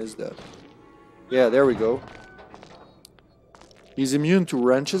Saxeman is that? Yeah, there we go. He's immune to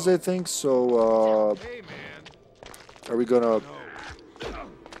wrenches, I think, so, Hey, man. are we gonna... No.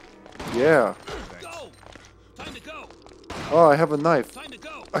 Yeah. Go. Time to go. Oh, I have a knife. Time to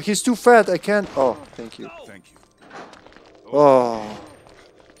go. He's too fat, I can't... Oh, thank you. Thank you. Oh.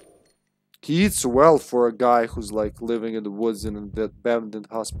 He eats well for a guy who's like living in the woods in an abandoned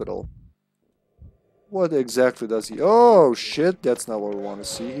hospital. What exactly does he... Oh, shit, that's not what we want to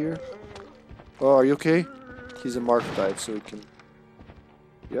see here. Oh, are you okay? He's a mark type, so he can...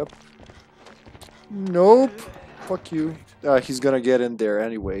 Yep. Nope. Fuck you. He's gonna get in there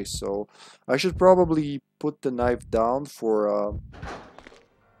anyway, so... I should probably put the knife down for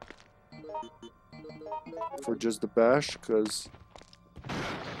just the bash, because...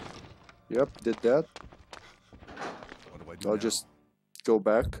 Yep, did that. What do I do I'll now? just go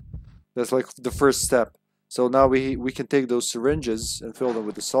back. That's like the first step. So now we can take those syringes and fill them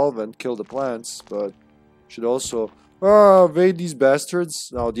with the solvent, kill the plants, but should also... Oh, evade these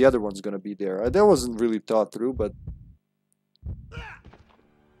bastards. Now the other one's gonna be there. That wasn't really thought through, but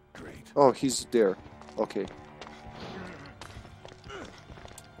Great. Oh, he's there. Okay.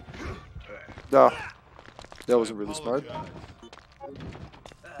 Ah, that wasn't really smart.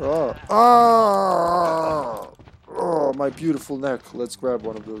 Oh, ah! Oh, my beautiful neck. Let's grab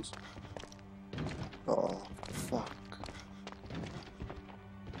one of those. Oh, fuck.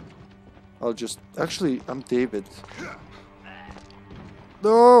 I'll just... Actually, I'm David.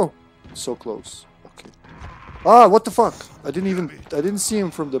 No! So close. Okay. Ah, what the fuck? I didn't see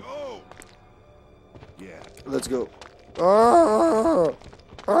him from the... Oh. Yeah. Let's go. Ah!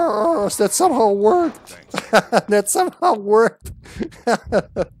 Ah! That somehow worked! That somehow worked!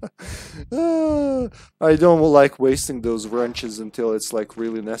 I don't like wasting those wrenches until it's like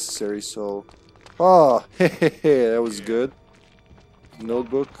really necessary, so... Ah! That was good.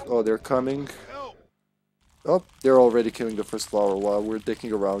 Notebook. Oh, they're coming. Oh, they're already killing the first flower while we're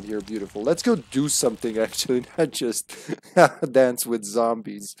dicking around here. Beautiful. Let's go do something, actually, not just dance with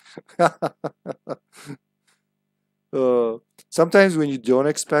zombies. Sometimes when you don't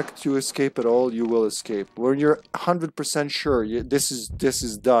expect to escape at all, you will escape. When you're 100% sure this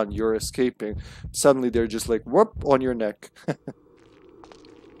is done, you're escaping, suddenly they're just like, whoop, on your neck. I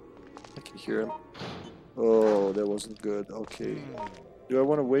can hear him. Oh, that wasn't good. Okay. Do I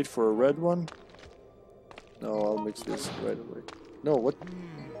want to wait for a red one? No, I'll mix this right away. No, what?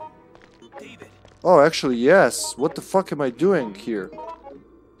 David. Oh, actually, yes. What the fuck am I doing here?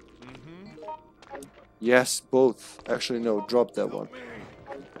 Yes, both. Actually, no, drop that one.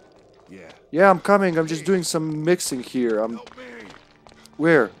 Yeah. Yeah, I'm coming. I'm just doing some mixing here.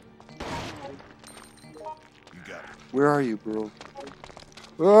 Where? You got it. Where are you, bro?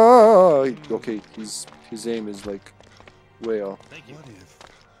 Oh, okay, his aim is like way off. Thank you. What if?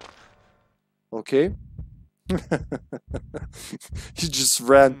 Okay. He just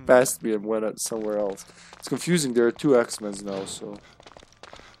ran past me and went out somewhere else. It's confusing. There are two Axemans now, so.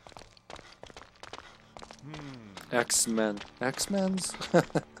 Axeman. Axemans?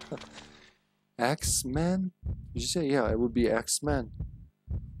 Axeman? Did you say? Yeah, it would be Axeman.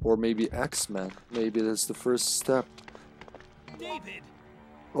 Or maybe Axeman. Maybe that's the first step. David.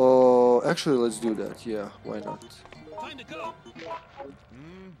 Oh, actually, let's do that. Yeah, why not? Time to go.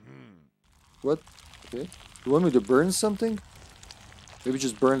 What? Okay. You want me to burn something? Maybe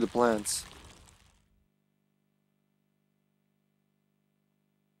just burn the plants.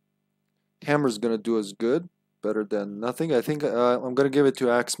 Hammer's gonna do us good. Better than nothing. I think I'm gonna give it to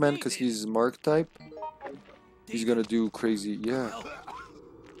Axeman because he's Mark type. He's gonna do crazy. Yeah.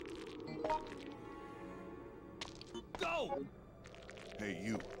 Go. Hey,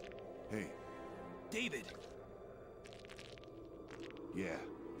 you. Hey. David. Yeah.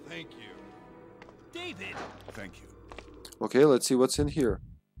 Thank you. David. Thank you. Okay, let's see what's in here.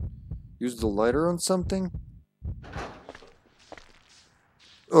 Use the lighter on something?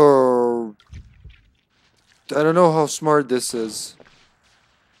 Or... I don't know how smart this is.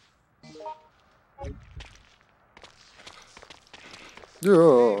 Yeah.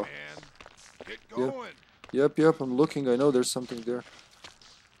 Hey, man. Get going. Yep, I'm looking. I know there's something there.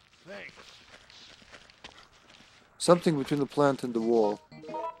 Thanks. Something between the plant and the wall.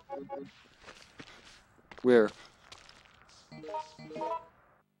 Where?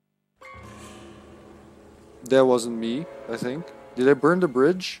 That wasn't me, I think. Did I burn the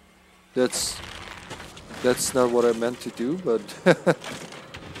bridge? That's not what I meant to do, but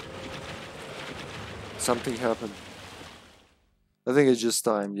something happened. I think it's just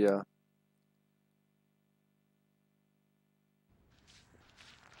time, yeah.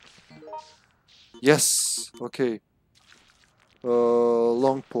 Yes, okay.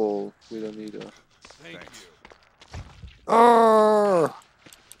 Long pole. We don't need a... Thank Thanks. you. Ah!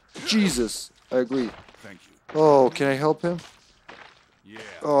 Jesus, I agree. Thank you. Oh, can I help him? Yeah.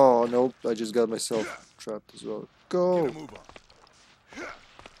 Oh, nope, I just got myself trapped as well. Go! Get a move on.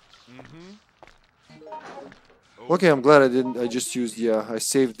 Okay, I'm glad I just used, yeah, I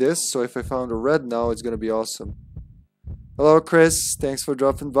saved this, so if I found a red now, it's gonna be awesome. Hello, Chris, thanks for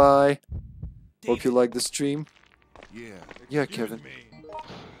dropping by. Hope you like the stream. Yeah. Yeah, Kevin.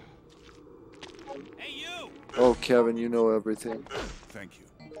 Hey, you. Oh, Kevin, you know everything. Thank you.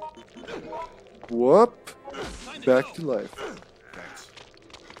 Whoop! Time to Back go. to life. Thanks.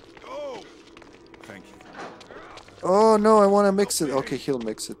 Oh. Thank you. Oh, no, I want to mix it. Okay, he'll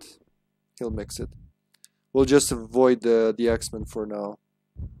mix it. He'll mix it. We'll just avoid the Axeman for now.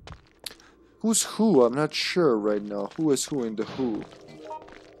 Who's who? I'm not sure right now. Who is who in the who?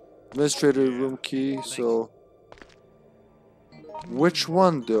 Administrator room key, so... Which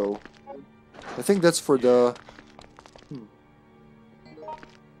one, though? I think that's for the...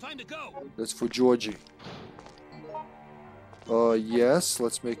 Time to go. That's for Georgie. Yes,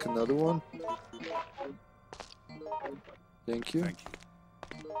 let's make another one. Thank you. Thank you.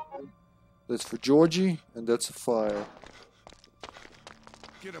 That's for Georgie, and that's a file.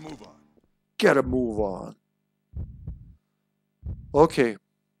 Get a move on. Get a move on. Okay.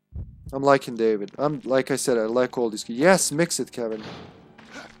 I'm liking David. Like I said, I like all these. Yes, mix it, Kevin.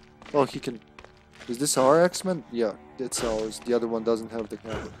 Oh, he can. Is this our Axeman? Yeah, it's ours. The other one doesn't have the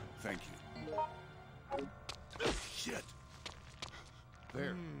camera. Thank you. Shit.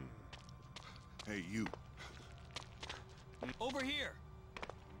 There. Hey, you. Over here.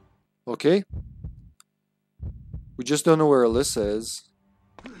 Okay. We just don't know where Alyssa is.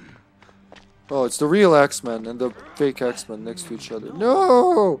 Oh, it's the real Axeman and the fake Axeman next to each other.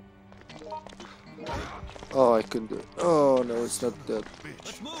 No! Oh, I couldn't do it. Oh, no, it's not dead.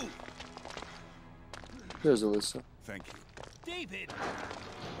 Let's move. There's Alyssa. Thank you. David.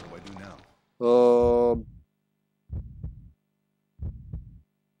 What do I do now?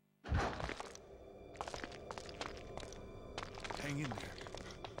 Hang in there.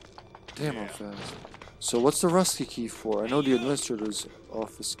 Damn, I'm fast. So what's the rusty key for? I know the administrator's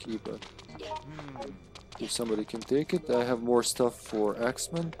office key, but if somebody can take it. I have more stuff for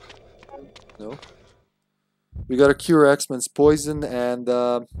Axeman. No. We gotta cure Axeman's poison and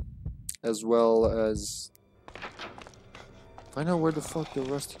as well as find out where the fuck the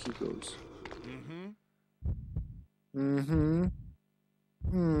rusty key goes.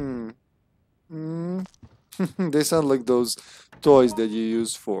 They sound like those toys that you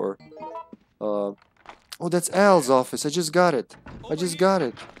use for oh, that's Al's office. I just got it. I just got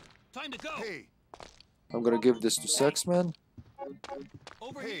it. Time to go. Hey. I'm gonna give this to Saxeman.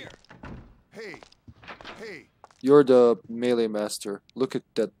 Over here. Hey. Hey. You're the melee master. Look at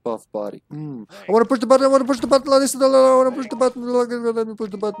that buff body. I wanna push the button. I wanna push the button. Listen, I wanna push the button. Let me push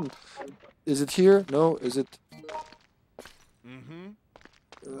the button. Is it here? No. Is it?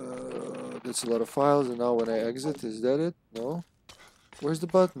 That's a lot of files. And now when I exit, is that it? No. Where's the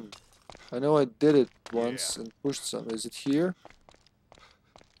button? I know I did it once and pushed some. Is it here?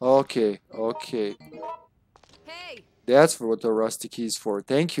 Okay. Okay. Hey. That's for what the rusty key's for.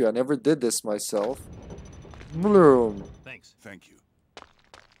 Thank you. I never did this myself. Bloom. Thanks. Thank you.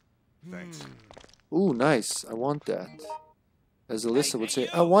 Thanks. Ooh, nice. I want that. As Alyssa would say,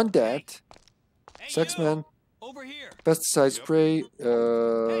 hey, I want that. Hey, Saxeman. you. Over here. Pesticide spray.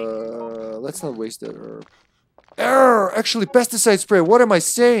 Let's not waste that herb. Error! Actually, pesticide spray. What am I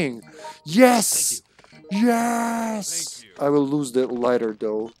saying? Yes! Yes! Thank you. I will lose the lighter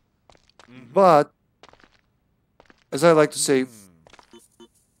though. But, as I like to say,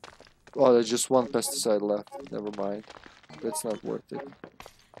 oh, there's just one pesticide left. Never mind. That's not worth it.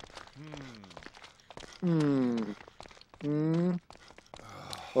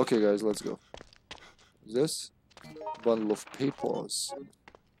 Okay, guys, let's go. Is this? Bundle of papers.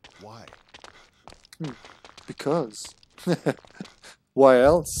 Why? Because. Why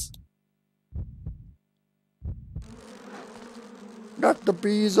else? Not the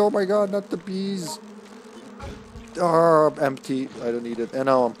bees, oh my god, not the bees. Empty, I don't need it. And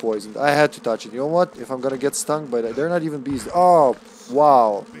now I'm poisoned. I had to touch it. You know what? If I'm gonna get stung by that, they're not even bees. Oh,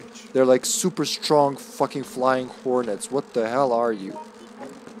 wow. They're like super strong fucking flying hornets. What the hell are you?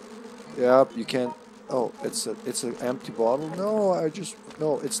 Yep, you can't. Oh, it's an empty bottle? No,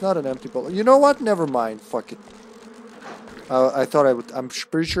 no, it's not an empty bottle. You know what? Never mind. Fuck it. I thought I would. I'm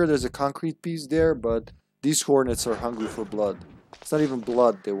pretty sure there's a concrete piece there, but these hornets are hungry for blood. It's not even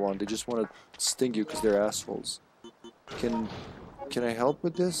blood they want. They just want to sting you because they're assholes. Can I help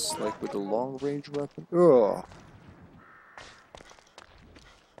with this? Like with a long range weapon? Ugh.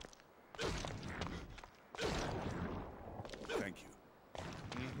 Thank you.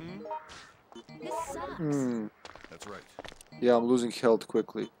 This sucks. That's right. Yeah, I'm losing health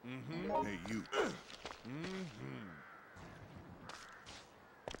quickly. Hey, you.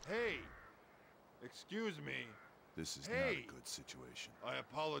 Hey, excuse me. This is not Hey. a good situation. I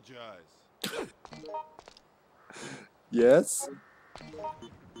apologize. Yes?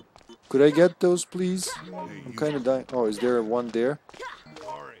 Could I get those, please? Hey, I'm you. kind of dying. Oh, is there one there?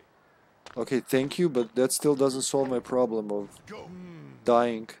 Sorry. Okay, thank you, but that still doesn't solve my problem of Go.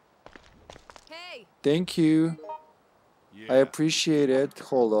 dying. Hey. Thank you. I Yeah. appreciate it.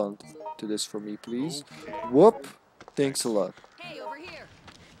 Hold on to this for me, please. Okay. Whoop. Thanks a lot. Hey, over here.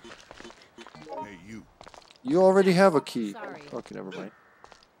 Hey, you. You already have a key. Sorry. Okay, never mind.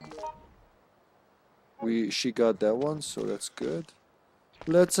 She got that one, so that's good.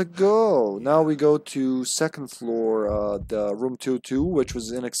 Let's go. Now we go to second floor, the room 202, which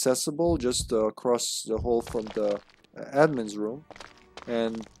was inaccessible, just across the hall from the admin's room.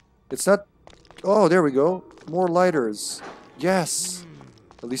 And it's not. Oh, there we go. More lighters. Yes!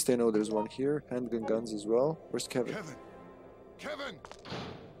 At least I know there's one here. Handgun guns as well. Where's Kevin? Kevin! Kevin!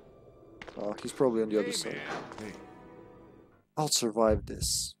 Oh, he's probably on the other side. Hey, I'll survive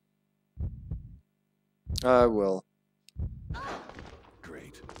this. I will.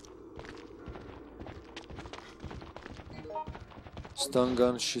 great. Stun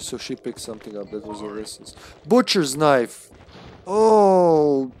gun, so she picked something up. That was Alyssa's. Butcher's knife!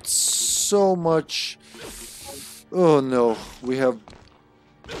 Oh, so much. Oh no, we have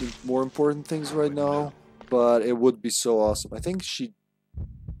more important things right now, but it would be so awesome. I think she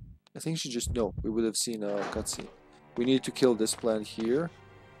just, no, we would have seen a cutscene. We need to kill this plant here,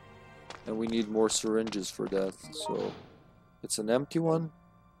 and we need more syringes for that, so it's an empty one.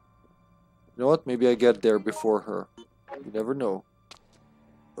 You know what, maybe I get there before her. You never know.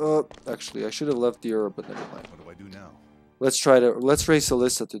 Actually, I should have left the herb, but never mind. What do I do now? Let's race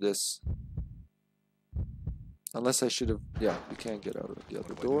Alyssa to this. Unless I should have, yeah, we can't get out of the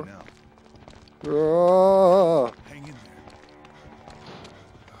other What do I door. do now? Ah, Hang in there.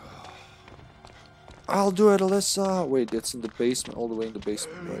 I'll do it, Alyssa. Wait, it's in the basement, all the way in the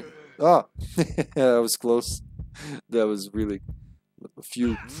basement, right? Ah, that was close. That was really a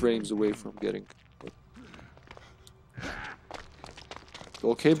few frames away from getting.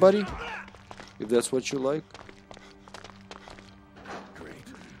 Okay, buddy? If that's what you like. Great.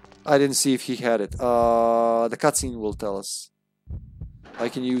 I didn't see if he had it. The cutscene will tell us. I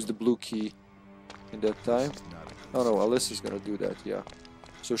can use the blue key in that time. Oh no, Alyssa's gonna do that, yeah.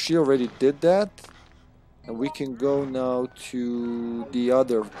 So she already did that. And we can go now to the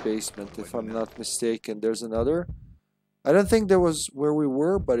other basement, if I'm not mistaken. There's another. I don't think there was where we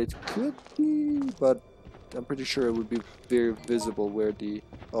were, but it could be. But I'm pretty sure it would be very visible where the...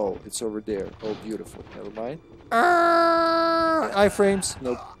 Oh, it's over there. Oh, beautiful. Never mind. Iframes.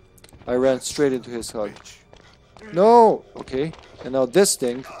 Nope. I ran straight into his hug. No! Okay. And now this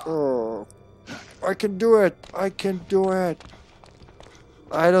thing. Oh. I can do it. I can do it.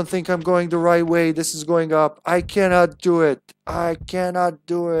 I don't think I'm going the right way. This is going up. I cannot do it. I cannot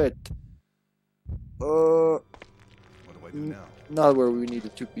do it. What do I do now? Not where we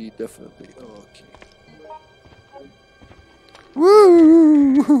needed to be, definitely. Okay.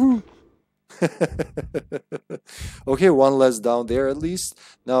 Woo! Okay, one less down there at least.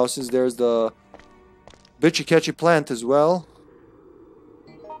 Now, since there's the bitchy catchy plant as well.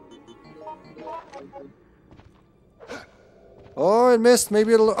 Oh, it missed.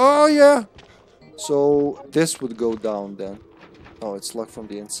 Maybe it'll... Oh, yeah. So, this would go down then. Oh, it's locked from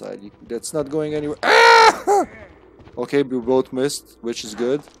the inside. That's not going anywhere. Ah! Okay, we both missed, which is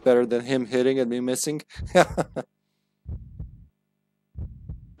good. Better than him hitting and me missing. Hey.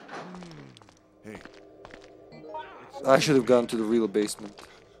 I should have gone to the real basement.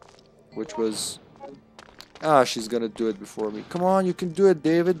 Which was... Ah, she's gonna do it before me. Come on, you can do it,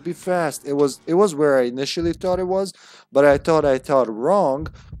 David. Be fast. It was where I initially thought it was, but I thought wrong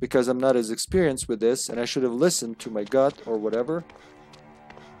because I'm not as experienced with this, and I should have listened to my gut or whatever.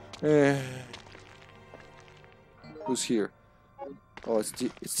 Who's here? Oh, it's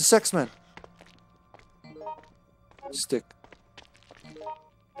the Saxeman. Stick.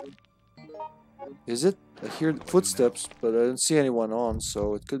 Is it? I hear footsteps, but I don't see anyone on,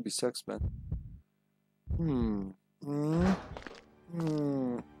 so it could be Saxeman.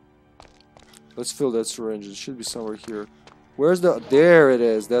 Let's fill that syringe. It should be somewhere here. Where's the... There it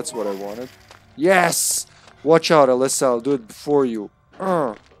is. That's what I wanted. Yes! Watch out, Alyssa. I'll do it before you.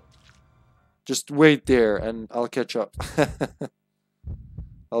 Just wait there and I'll catch up.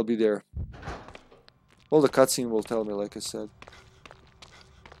 I'll be there. Well, the cutscene will tell me, like I said.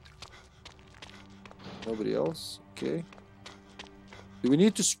 Nobody else? Okay. Do we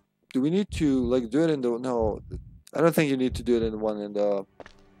need to like do it in the... No, I don't think you need to do it in the one in the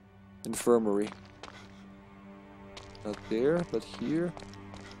infirmary. Not there, but here.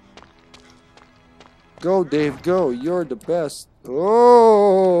 Go, Dave, go. You're the best.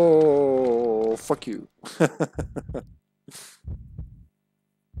 Oh, fuck you.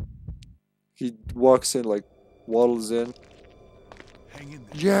 He walks in, like, waddles in. Hang in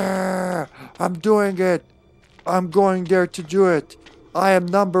there. Yeah, I'm doing it. I'm going there to do it. I am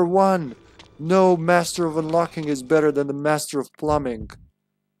 #1. No master of unlocking is better than the master of plumbing.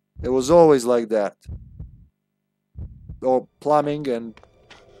 It was always like that. Or plumbing and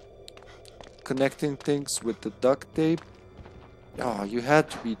connecting things with the duct tape. Oh, you had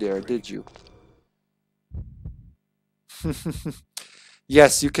to be there, did you?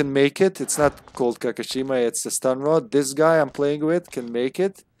 Yes, you can make it. It's not called Kakashima, it's a stun rod. This guy I'm playing with can make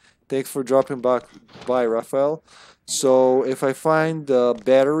it. Thanks for dropping back by, Raphael. So if I find the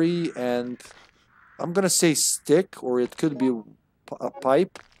battery and I'm gonna say stick, or it could be a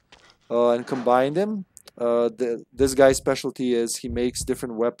pipe, and combine them. This guy's specialty is he makes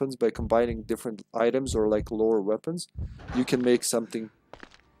different weapons by combining different items or like lower weapons. You can make something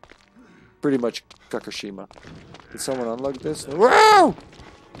pretty much Kakashima. Did someone unlock this? Wow!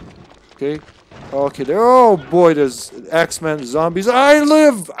 Okay. Okay, there. Oh boy, there's Axeman, zombies. I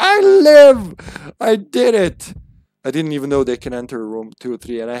live! I live! I did it! I didn't even know they can enter room 2 or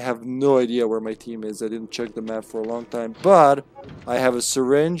 3, and I have no idea where my team is. I didn't check the map for a long time, but I have a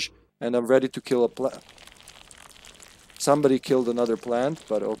syringe, and I'm ready to kill a plant. Somebody killed another plant,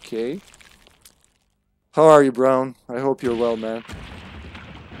 but okay. How are you, Brown? I hope you're well, man.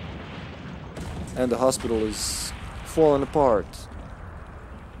 And the hospital is falling apart.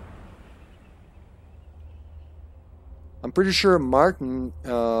 I'm pretty sure Martin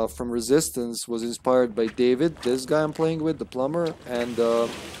from Resistance was inspired by David, this guy I'm playing with, the plumber, and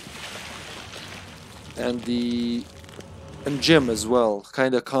Jim as well.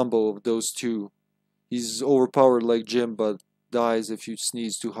 Kind of combo of those two. He's overpowered like Jim, but dies if you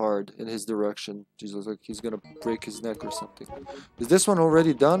sneeze too hard in his direction. Jesus, like he's gonna break his neck or something. Is this one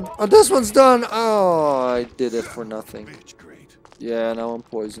already done? Oh, this one's done! Oh, I did it for nothing. Yeah, now I'm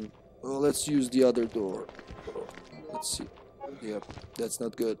poisoned. Oh, let's use the other door. Let's see. Yep, that's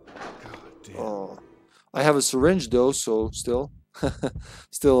not good. Oh, I have a syringe though, so still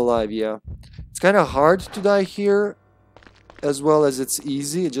alive. Yeah, it's kind of hard to die here, as well as it's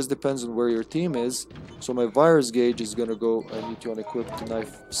easy. It just depends on where your team is. So my virus gauge is gonna go. I need to unequip the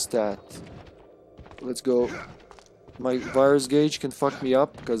knife stat. Let's go. My virus gauge can fuck me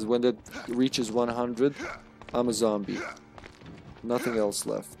up because when it reaches 100, I'm a zombie. Nothing else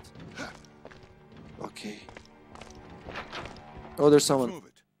left. Okay. Oh, there's someone.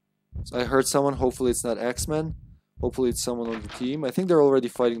 I heard someone. Hopefully it's not Axeman. Hopefully it's someone on the team. I think they're already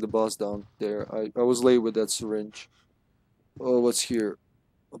fighting the boss down there. I was late with that syringe. Oh, what's here?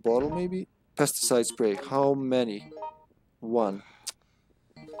 A bottle maybe? Pesticide spray. How many? 1.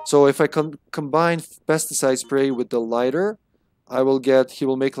 So if I combine pesticide spray with the lighter, he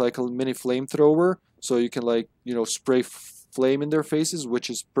will make like a mini flamethrower. So you can like, you know, spray flame in their faces, which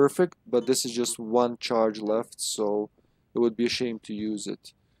is perfect. But this is just 1 charge left, so it would be a shame to use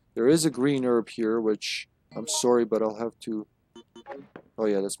it. There is a green herb here, which I'm sorry, but I'll have to... Oh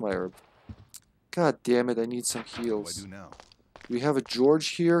yeah, that's my herb. God damn it, I need some heals. What do I do now? We have a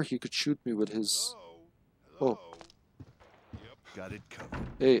George here. He could shoot me with his... Oh. Yep, got it covered.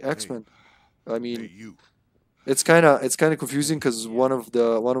 Hey, Axeman. I mean, Hey, you. it's kind of confusing because one of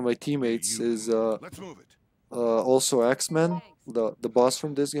my teammates is Let's move it. also Axeman, the boss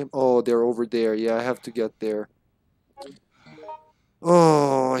from this game. Oh, they're over there. Yeah, I have to get there.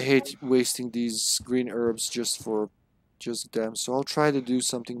 Oh, I hate wasting these green herbs just them. So I'll try to do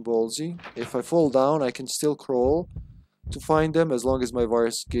something ballsy. If I fall down, I can still crawl to find them. As long as my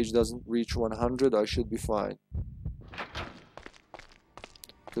virus gauge doesn't reach 100, I should be fine.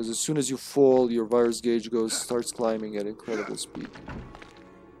 Because as soon as you fall, your virus gauge starts climbing at incredible speed.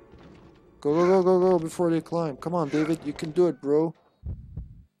 Go, go, go, go, go before they climb. Come on, David, you can do it, bro.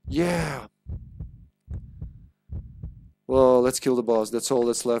 Yeah. Well, let's kill the boss. That's all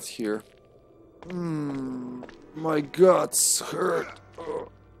that's left here. My guts hurt. Oh.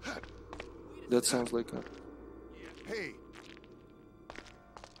 That sounds like a... Hey.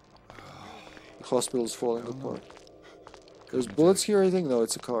 The hospital's falling apart. There's bullets here, I think? No,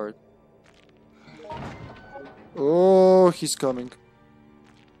 it's a card. Oh, he's coming.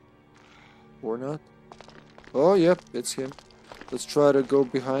 Or not. Oh, yep, it's him. Let's try to go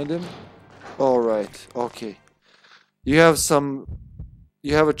behind him. Alright, okay. You have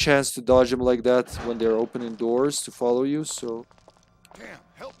a chance to dodge them like that when they're opening doors to follow you, so... Damn,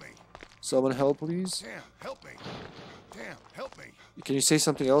 help me. Someone help, please. Damn, help me. Damn, help me. Can you say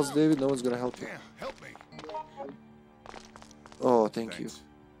something else, David? No one's gonna help you. Damn, help me. Oh, thank you. Thanks.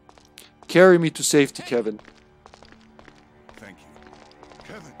 Carry me to safety, Kevin. Thank you.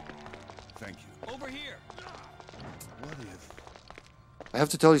 Kevin. Thank you. Over here. What if... I have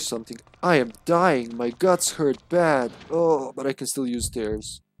to tell you something. I am dying. My guts hurt bad. Oh, but I can still use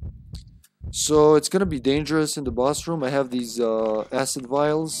stairs. So it's gonna be dangerous in the boss room. I have these acid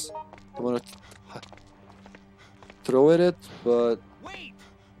vials. I wanna throw at it, but... Wait.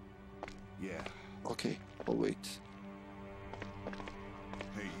 Yeah. Okay, I'll wait.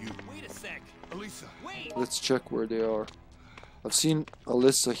 Hey, you. Wait a sec. Elisa. Wait. Let's check where they are. I've seen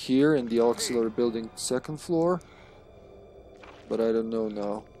Alyssa here in the auxiliary building, 2nd floor. But I don't know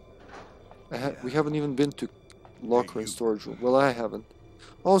now. We haven't even been to locker and storage room. Well, I haven't.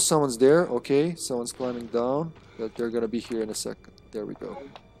 Oh, someone's there. Okay, someone's climbing down. But they're gonna be here in a second. There we go.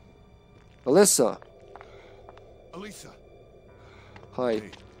 Alyssa, Elisa. Hi.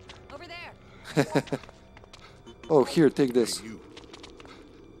 Hey, Over there. Oh, here, take this. hey, you.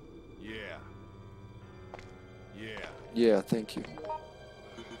 Yeah. Yeah. Yeah, thank you.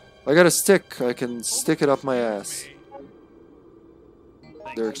 I got a stick. I can stick it up my ass.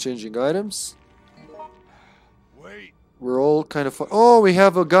 They're exchanging items. Wait. We're all kind of... Oh, we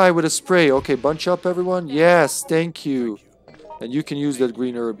have a guy with a spray. Okay, bunch up, everyone. Yes, thank you. And you can use that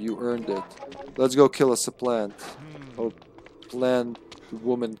green herb. You earned it. Let's go kill us a plant. Or plant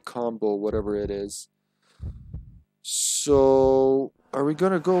woman combo, whatever it is. So, are we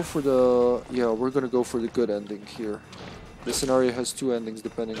gonna go for the... Yeah, we're gonna go for the good ending here. This scenario has two endings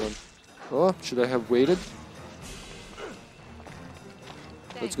depending on... Oh, should I have waited?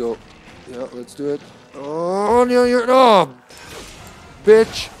 Let's go. Yeah, let's do it. Oh, no, you're... Oh!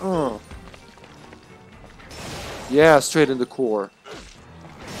 Bitch! Oh. Yeah, straight in the core.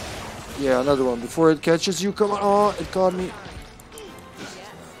 Yeah, another one. Before it catches you, come on. Oh, it caught me.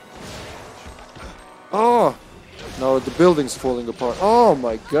 Oh! No, the building's falling apart. Oh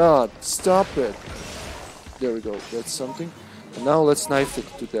my god, stop it. There we go, that's something. And now let's knife it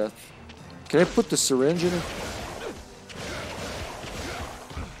to death. Can I put the syringe in it?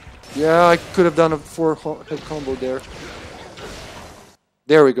 Yeah, I could have done a 4-hit combo there.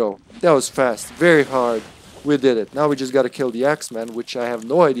 There we go. That was fast, very hard. We did it. Now we just gotta kill the Axeman, which I have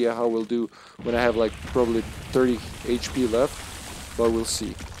no idea how we'll do when I have like probably 30 HP left. But we'll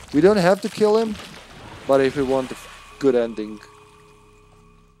see. We don't have to kill him, but if we want a good ending,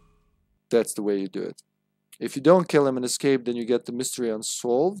 that's the way you do it. If you don't kill him and escape, then you get the mystery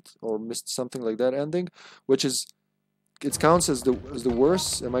unsolved, or something like that ending, which is... It counts as the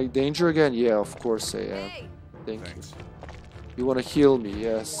worst. Am I in danger again? Yeah, of course I am. Hey. Thank you. Thanks. You want to heal me?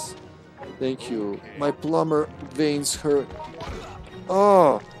 Yes. Thank you. My plumber veins hurt.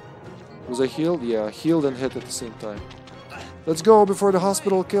 Oh! Was I healed? Yeah, healed and hit at the same time. Let's go before the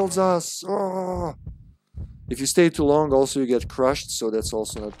hospital kills us. Oh! If you stay too long, also you get crushed, so that's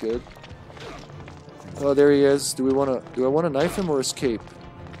also not good. Oh, there he is. Do I wanna knife him or escape?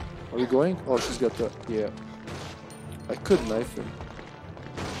 Are we going? Oh, she's got the... Yeah. I could knife him.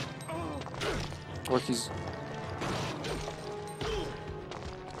 Or he's...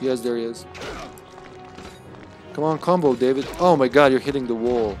 Yes, there he is. Come on, combo, David. Oh my god, you're hitting the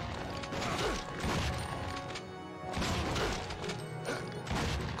wall.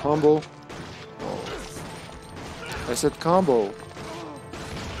 Combo. Oh. I said combo.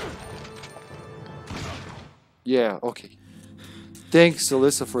 Yeah, okay. Thanks,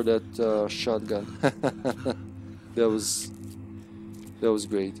 Alyssa, for that shotgun. That was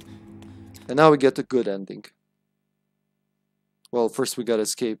great. And now we get a good ending. Well, first we gotta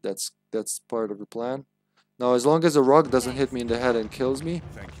escape. That's part of the plan. Now, as long as a rock doesn't hit me in the head and kills me.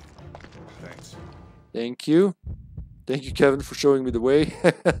 Thank you. Thanks. Thank you. Thank you, Kevin, for showing me the way,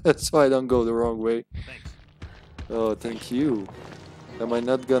 so I don't go the wrong way. Thanks. Oh, thank you. Am I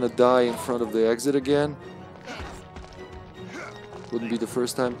not gonna die in front of the exit again? Wouldn't be the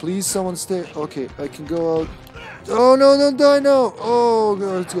first time. Please, someone stay. Okay, I can go out. Oh, no, don't die now. Oh,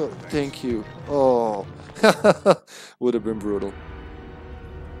 God, let's go. Thank you. Oh. Would have been brutal.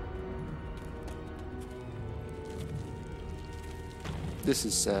 This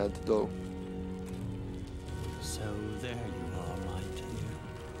is sad, though. So there you are, my dear.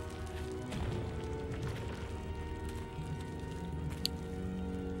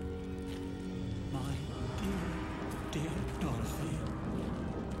 My dear, dear Dorothy.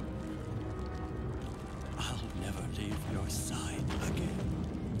 I'll never leave your side again.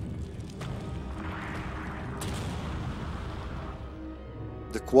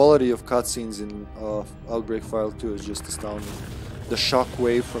 The quality of cutscenes in Outbreak File 2 is just astounding. The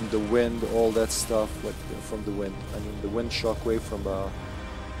shockwave from the wind, all that stuff, like from the wind. I mean, the wind shockwave from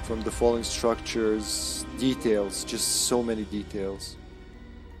the falling structures, details, just so many details.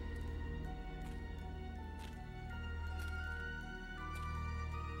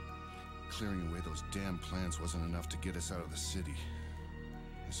 Clearing away those damn plants wasn't enough to get us out of the city.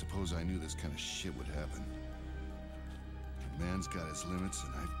 I suppose I knew this kind of shit would happen. A man's got his limits,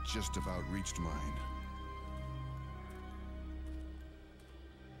 and I've just about reached mine.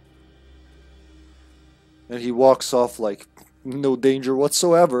 And he walks off like no danger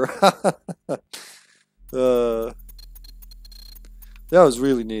whatsoever. That was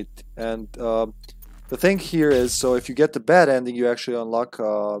really neat. And the thing here is, so if you get the bad ending, you actually unlock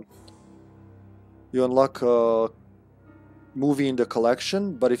a movie in the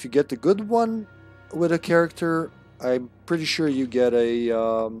collection. But if you get the good one with a character, I'm pretty sure you get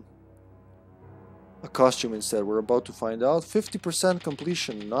a costume instead. We're about to find out. 50%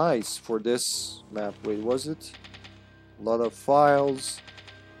 completion, nice for this map. Wait, was it? A lot of files,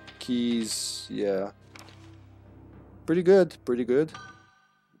 keys, yeah. Pretty good, pretty good.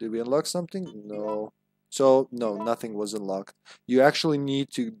 Did we unlock something? No. So, no, nothing was unlocked. You actually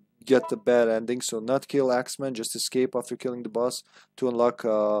need to get the bad ending, so not kill Axeman, just escape after killing the boss to unlock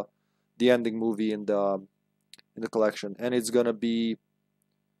the ending movie in the collection. And it's gonna be,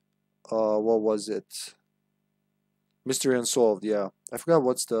 what was it? Mystery Unsolved, yeah. I forgot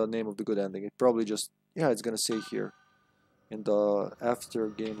what's the name of the good ending. It probably just, yeah, it's gonna say here. In the after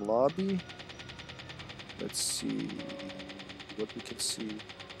game lobby. Let's see what we can see.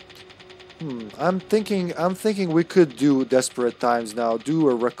 I'm thinking we could do Desperate Times now. Do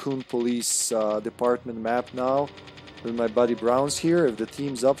a Raccoon Police Department map now with my buddy Browns here. If the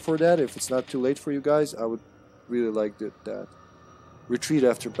team's up for that, if it's not too late for you guys, I would really like that. Retreat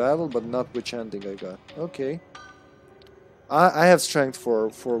after battle, but not which ending I got. Okay. I have strength for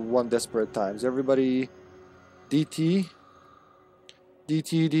one Desperate Times. Everybody, DT,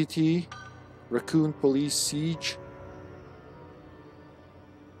 Raccoon Police Siege.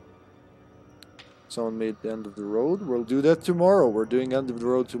 Someone made the end of the road. We'll do that tomorrow. We're doing end of the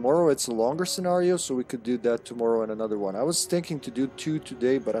road tomorrow. It's a longer scenario, so we could do that tomorrow and another one. I was thinking to do 2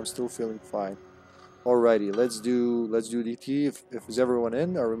 today, but I'm still feeling fine. Alrighty, let's do DT. If is everyone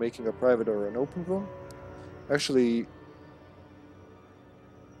in? Are we making a private or an open room? Actually,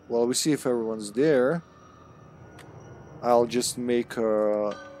 well, we see if everyone's there. I'll just make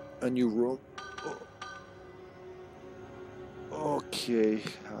a new room. Okay.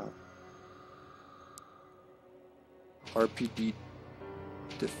 RPD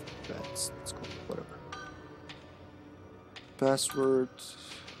defense. Let's go. Whatever. Password.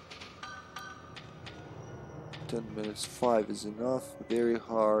 10 minutes. 5 is enough. Very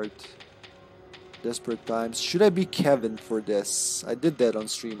hard. Desperate Times. Should I be Kevin for this? I did that on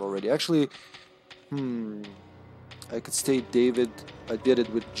stream already. Actually, I could stay David. I did it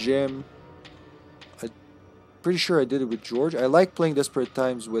with Jim. Pretty sure I did it with George. I like playing Desperate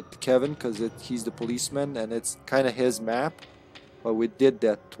Times with Kevin because he's the policeman and it's kind of his map. But we did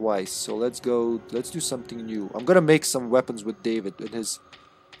that twice, so let's go. Let's do something new. I'm gonna make some weapons with David in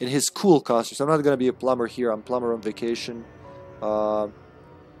his cool costumes. I'm not gonna be a plumber here. I'm plumber on vacation,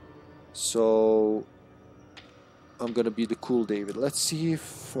 so I'm gonna be the cool David. Let's see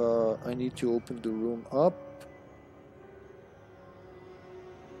if I need to open the room up.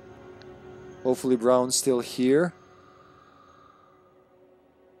 Hopefully Brown's still here.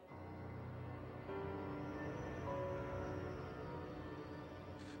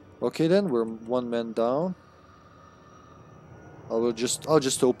 Okay then, we're 1 man down. I'll just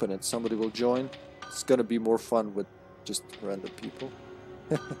open it. Somebody will join. It's gonna be more fun with just random people.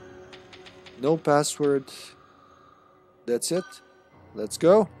 No password. That's it. Let's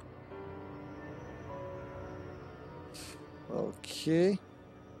go. Okay.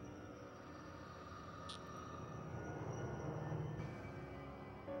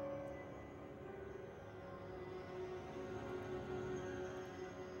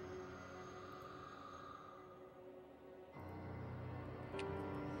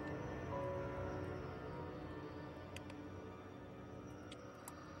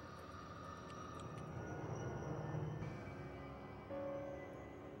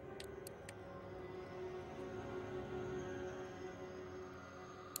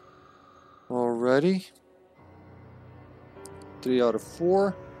 Alrighty. 3 out of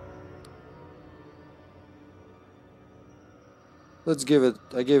 4. Let's give it,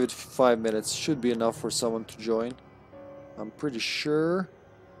 I gave it 5 minutes. Should be enough for someone to join. I'm pretty sure.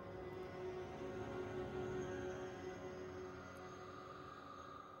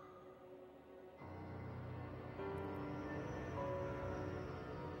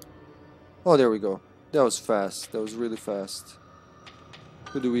 Oh, there we go. That was fast. That was really fast.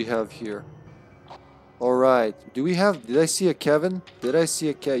 Who do we have here? Alright. Do we have... Did I see a Kevin? Did I see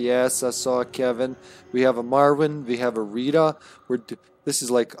a Kevin? Yes, I saw a Kevin. We have a Marvin. We have a Rita. This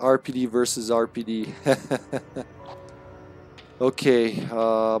is like RPD versus RPD. Okay.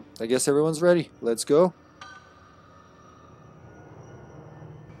 I guess everyone's ready. Let's go.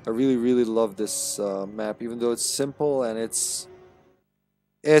 I really, really love this map. Even though it's simple and it's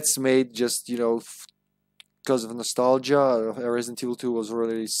made just, you know... because of nostalgia. Resident Evil 2 was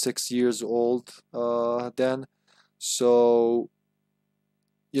already 6 years old then, so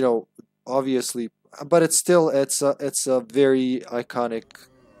you know, obviously, but it's still it's a very iconic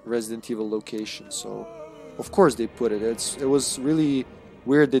Resident Evil location. So of course they put it. It was really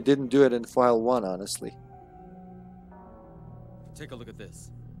weird they didn't do it in File 1, honestly. Take a look at this.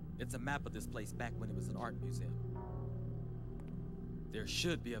 It's a map of this place back when it was an art museum. There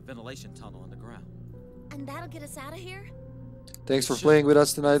should be a ventilation tunnel in the ground. And that'll get us out of here? Thanks for Sure. playing with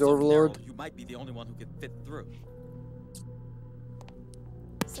us tonight, So Overlord. narrow, you might be the only one who can fit through.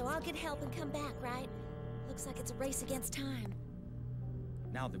 So I'll get help and come back, right? Looks like it's a race against time.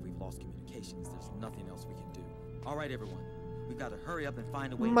 Now that we've lost communications, there's nothing else we can do. All right, everyone. We've got to hurry up and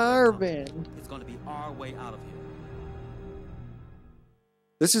find a way to get out. Marvin. It's going to be our way out of here.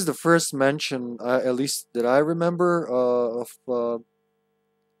 This is the first mention, at least that I remember, of the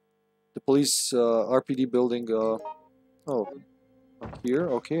police RPD building. Oh, up here.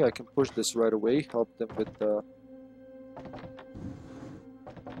 Okay, I can push this right away. Help them with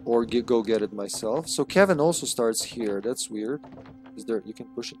or go get it myself. So Kevin also starts here. That's weird. Is there? You can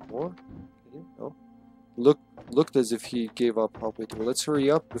push it more? Can you? No. Looked as if he gave up halfway through. Let's hurry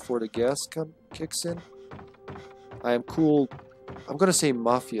up before the gas kicks in. I am cool. I'm gonna say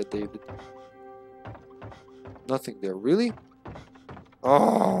Mafia, David. Nothing there. Really?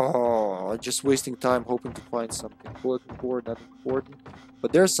 Oh, just wasting time hoping to find something. Bulletin board, not important.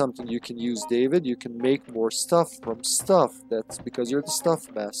 But there's something you can use, David. You can make more stuff from stuff. That's because you're the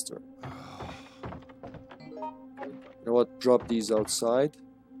stuff master. You know what? Drop these outside.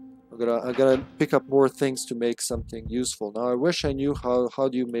 I'm gonna pick up more things to make something useful. Now I wish I knew how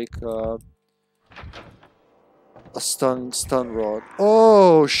do you make a stun rod.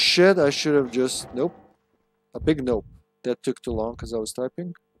 Oh shit! I should have just nope. A big nope. That took too long because I was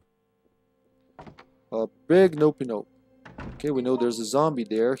typing. A big nopey nope. Okay, we know there's a zombie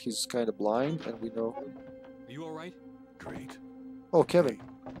there. He's kind of blind, and we know. Are you all right? Great. Oh, Kevin.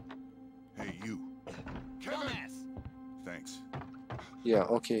 Hey, you. Kevin! Dumbass. Thanks. Yeah.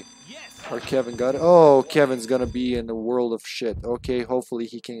 Okay. Yes. Our Kevin got it. Oh, Kevin's gonna be in a world of shit. Okay, hopefully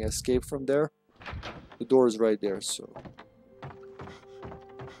he can escape from there. The door is right there, so.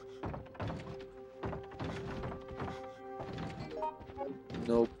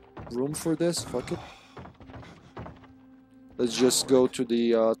 No room for this. Fuck it. Let's just go to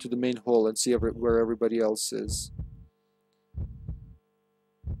the main hall and see where everybody else is.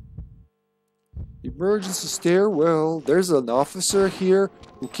 Emergency stairwell. There's an officer here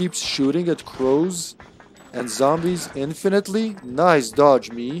who keeps shooting at crows and zombies infinitely. Nice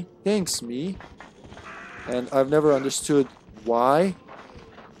dodge, me. Thanks, me. And I've never understood why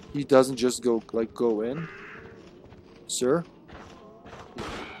he doesn't just go in. Sir?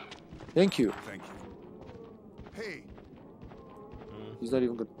 Thank you. Thank you. Hey. He's not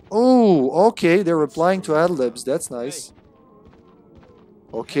even good. Oh, okay. They're replying to ad-libs. That's nice.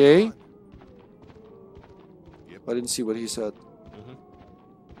 Okay. Yep. I didn't see what he said.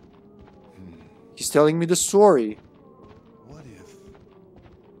 He's telling me the story. What if?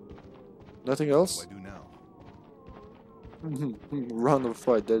 Nothing What else? do I do now? Run or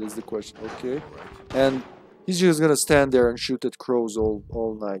fight, that is the question. Okay. All right. And he's just gonna stand there and shoot at crows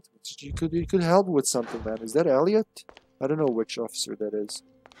all night. You could help with something, man. Is that Elliot? I don't know which officer that is.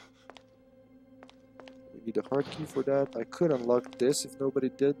 We need a hard key for that. I could unlock this if nobody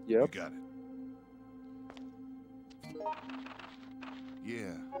did. Yep. You got it.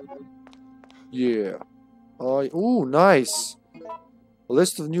 Yeah. Yeah. Ooh, nice. A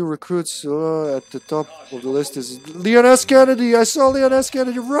list of new recruits. At the top of the list is Leon S. Kennedy. I saw Leon S.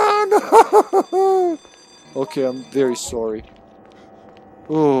 Kennedy. Run! Okay, I'm very sorry.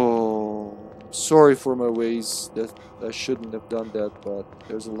 Oh, sorry for my ways. That I shouldn't have done that, but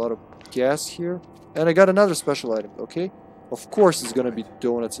there's a lot of gas here. And I got another special item, okay? Of course it's gonna be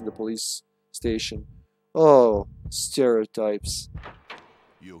donuts in the police station. Oh, stereotypes.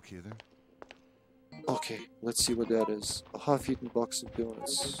 You okay there? Okay, let's see what that is. A half-eaten box of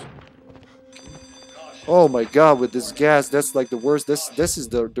donuts. Oh my god, with this gas, that's like the worst. This is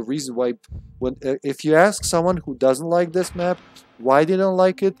the reason why if you ask someone who doesn't like this map why they don't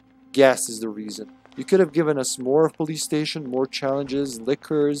like it, gas is the reason. You could have given us more police station, more challenges,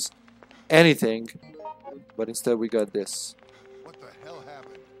 liquors, anything, but instead we got this. What the hell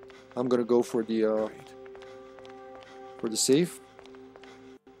happened? I'm gonna go for the safe.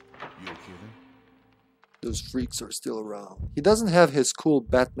 You okay there? Those freaks are still around. He doesn't have his cool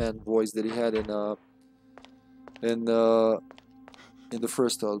Batman voice that he had in the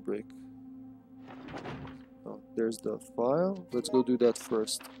first Outbreak. Oh, there's the file. Let's go do that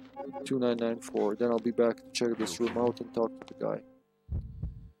first. 2994. Then I'll be back to check this room out and talk to the guy.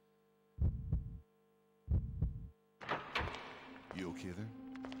 You okay there?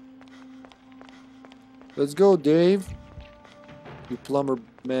 Let's go, Dave. You plumber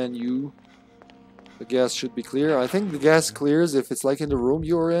man, you. The gas should be clear. I think the gas clears if it's like in the room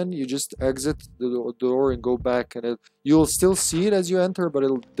you're in. You just exit the door and go back, and you'll still see it as you enter, but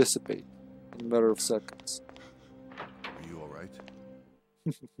it'll dissipate in a matter of seconds. Are you all right?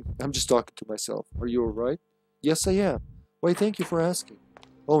 I'm just talking to myself. Are you alright? Yes, I am. Why, thank you for asking.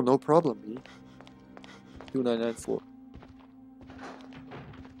 Oh, no problem, B. 2994.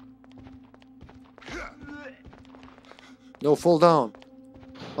 No, fall down.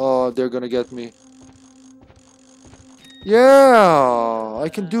 Oh, they're gonna get me. Yeah, I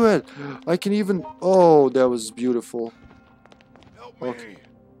can do it. I can even... Oh, that was beautiful. Help me. Okay.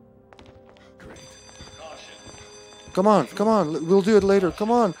 Great. Come on, come on. We'll do it later.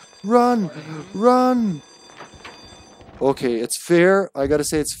 Come on. Run. Run. Okay, it's fair. I gotta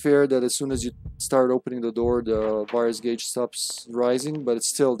say it's fair that as soon as you start opening the door, the virus gauge stops rising. But it's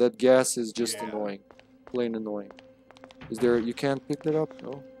still, that gas is just annoying. Plain annoying. Is there... You can't pick that up?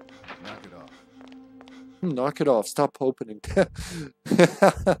 No? Knock it off. Knock it off. Stop opening.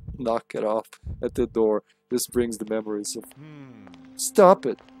 Knock it off at the door. This brings the memories of... Stop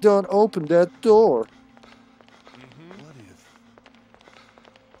it. Don't open that door. What if?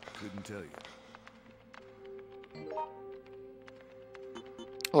 Couldn't tell you.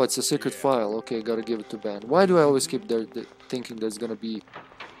 Oh, it's a secret file. Okay, gotta give it to Ben. Why do I always keep there thinking there's gonna be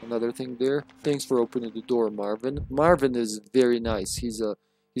another thing there? Thanks for opening the door, Marvin. Marvin is very nice. He's a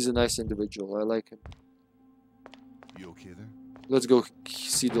nice individual. I like him. You okay there? Let's go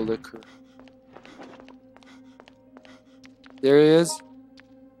see the liquor. There he is.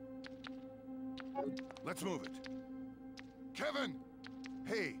 Let's move it. Kevin!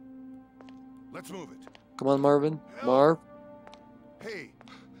 Hey! Let's move it. Come on, Marvin. Marv. Hey!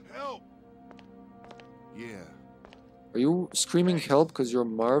 Help! Yeah. Are you screaming help because you're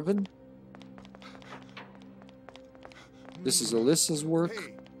Marvin? This is Alyssa's work.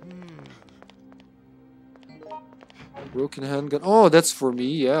 Hey! Broken handgun. Oh, that's for me.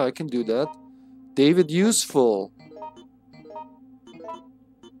 Yeah, I can do that. David, useful.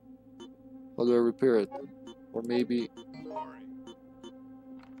 How do I repair it? Or maybe...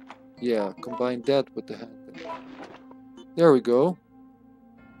 Yeah, combine that with the handgun. There we go.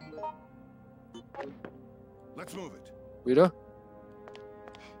 Let's move it. Rita?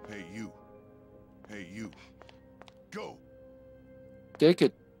 Hey, you. Hey, you. Go. Take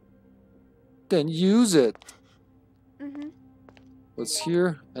it. Then use it. Mm-hmm. What's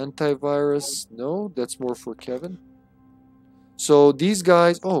here? Antivirus. No, that's more for Kevin. So these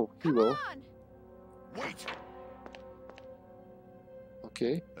guys... Oh, he will. Wait.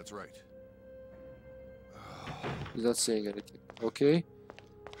 Okay. That's right. He's not saying anything. Okay.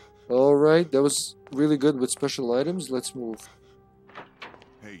 Alright, that was really good with special items. Let's move.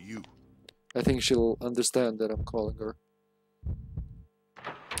 Hey, you. I think she'll understand that I'm calling her.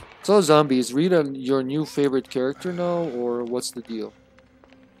 So, Zombie, is Rita your new favorite character now, or what's the deal?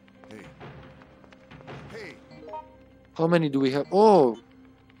 Hey. Hey. How many do we have? Oh!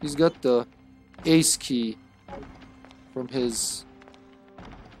 He's got the ace key from his...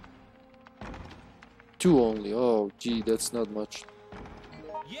 2 only. Oh, gee, that's not much.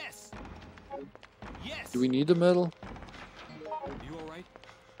 Yes. Yes. Do we need a medal? You all right?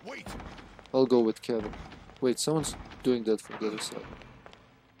 Wait. I'll go with Kevin. Wait, someone's doing that from the other side.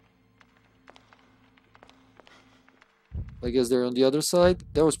 I guess they're on the other side.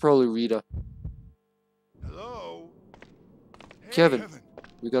 That was probably Rita. Hello. Hey, Kevin.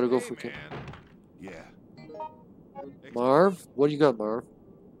 We gotta go for Kevin. Yeah. Marv? What do you got, Marv?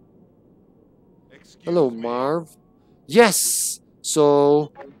 Excuse Hello, me. Marv. Yes!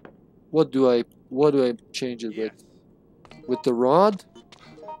 So, what do I change it with? With the rod?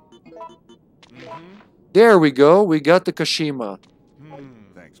 There we go. We got the Kashima.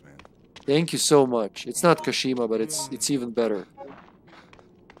 Thanks, man. Thank you so much. It's not Kashima, but it's even better.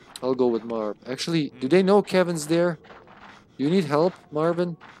 I'll go with Marv. Actually, do they know Kevin's there? Do you need help,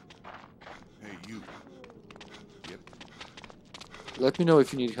 Marvin? Hey, you. Yep. Let me know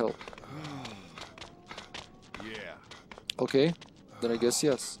if you need help. Yeah. Okay, then I guess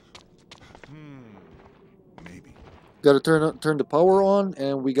yes. Maybe. Gotta turn the power on,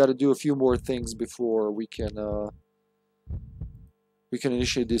 and we gotta do a few more things before we can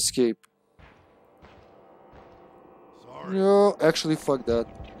initiate the escape. Sorry. No, actually, fuck that.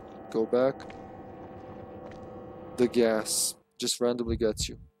 Go back. The gas just randomly gets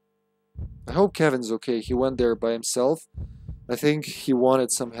you. I hope Kevin's okay. He went there by himself. I think he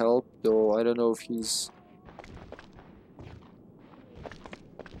wanted some help, though I don't know if he's...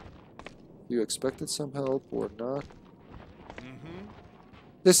 You expected some help or not?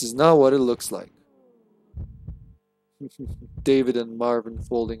 This is not what it looks like. David and Marvin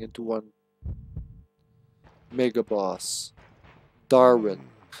folding into one mega boss. Darwin.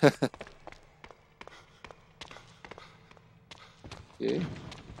 Okay.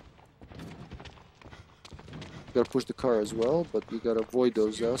 Gotta push the car as well, but we gotta avoid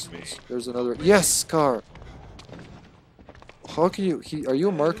those assholes. There's another. Yes, car! How can you. Are you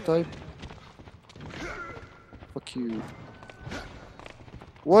a mark type? Fuck you.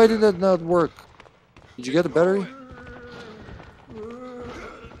 Why did that not work? Did you get the battery?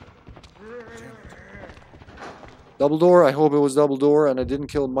 Double door, I hope it was double door and I didn't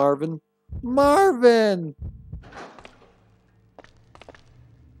kill Marvin. Marvin!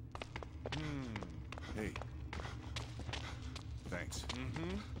 Hey. Thanks.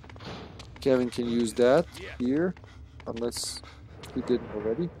 Kevin can use that here, unless he didn't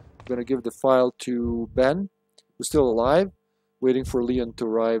already. I'm gonna give the file to Ben, who's still alive, waiting for Leon to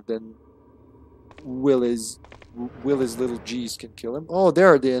arrive, then Will's little G's can kill him. Oh, there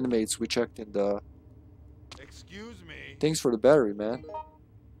are the inmates we checked in the... Excuse me. Thanks for the battery, man.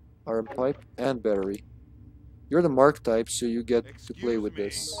 Iron pipe and battery. You're the mark type, so you get to play with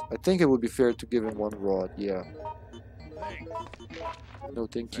this. I think it would be fair to give him one rod, yeah. Thanks. No,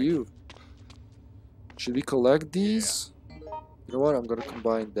 thank you. Should we collect these? You know what? I'm gonna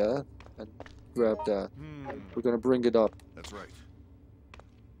combine that and grab that. We're gonna bring it up. That's right.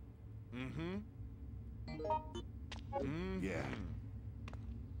 Yeah.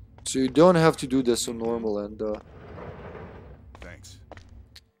 So you don't have to do this on normal and Thanks.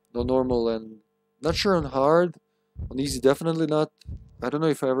 no normal and not sure on hard. On easy, definitely not. I don't know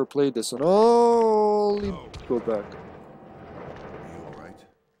if I ever played this on. Holy, go back. Are you alright?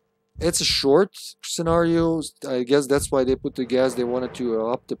 It's a short scenario. I guess that's why they put the gas. They wanted to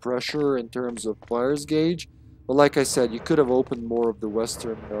up the pressure in terms of fire's gauge. But like I said, you could have opened more of the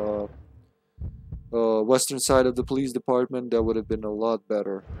western side of the police department. That would have been a lot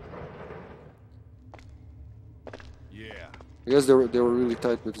better. Yeah. I guess they were really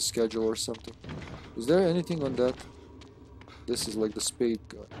tight with the schedule or something. Is there anything on that? This is like the spade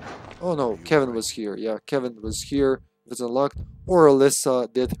gun. Oh no, Kevin was here. Yeah, Kevin was here. If it's unlocked. Or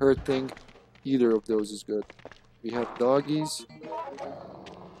Alyssa did her thing. Either of those is good. We have doggies.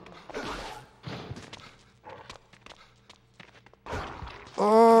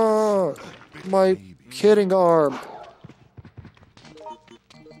 Oh, my hitting arm.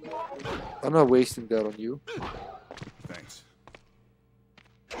 I'm not wasting that on you. Thanks.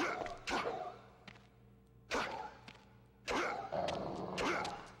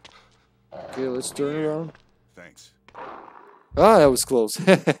 Okay, let's turn around. Thanks. Ah, that was close.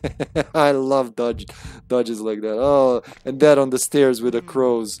 I love dodges like that. Oh, and that on the stairs with the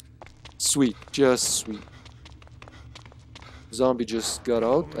crows. Sweet, just sweet. Zombie just got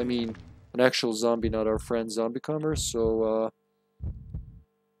out. I mean, an actual zombie, not our friend zombie comer. So,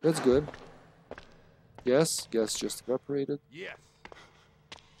 that's good. Yes, gas just evaporated. Yes.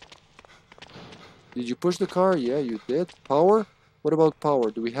 Did you push the car? Yeah, you did. Power? What about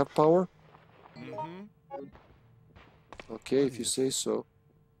power? Do we have power? Okay, if you say so.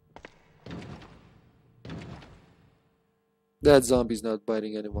 That zombie's not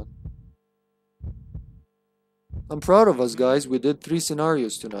biting anyone. I'm proud of us, guys. We did 3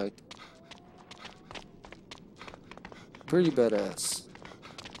 scenarios tonight. Pretty badass.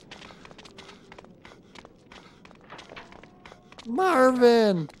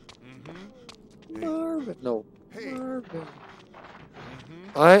 Marvin! Marvin! No. Marvin.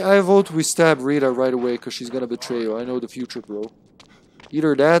 I vote we stab Rita right away because she's gonna betray you. I know the future, bro.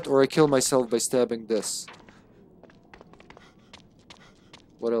 Either that or I kill myself by stabbing this.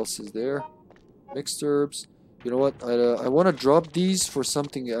 What else is there? Mixed herbs. You know what? I want to drop these for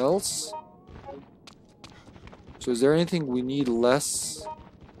something else. So is there anything we need less?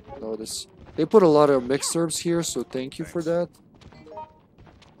 No, this. They put a lot of mixed herbs here, so thank you for that.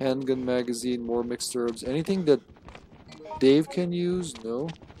 Handgun magazine, more mixed herbs. Anything that Dave can use? No.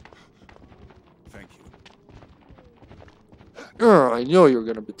 Thank you. I know you're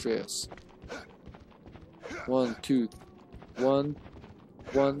gonna betray us. 1, 2, 1,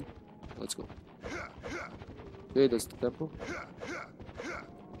 1. Let's go. Okay, that's the tempo.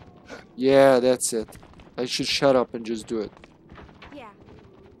 Yeah, that's it. I should shut up and just do it. Yeah.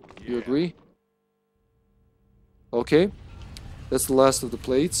 You agree? Okay. That's the last of the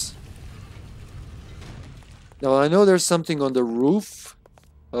plates. Now, I know there's something on the roof.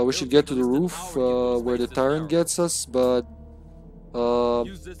 We should get to the roof where the tyrant gets us, but...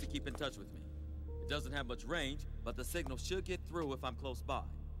 Use this to keep in touch with me. It doesn't have much range, but the signal should get through if I'm close by.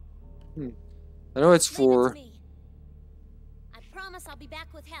 I know it's Leave it for... to me. I promise I'll be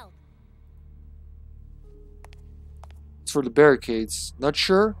back with help. It's for the barricades. Not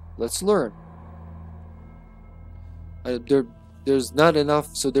sure? Let's learn. There's not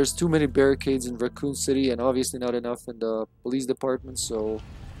enough, so there's too many barricades in Raccoon City, and obviously not enough in the police department, so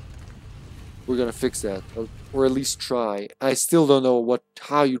we're gonna fix that, or at least try. I still don't know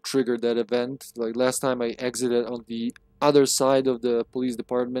how you triggered that event. Like last time I exited on the other side of the police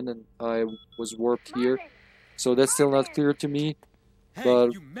department and I was warped here, so that's still not clear to me.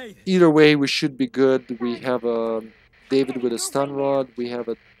 But You made it. either way, we should be good. We have a David with a stun rod. We have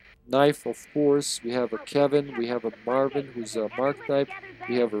a knife, of course. We have a Kevin. We have a Marvin, who's a Mark type.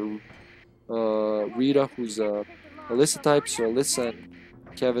 We have a Rita, who's a Alyssa type. So Alyssa and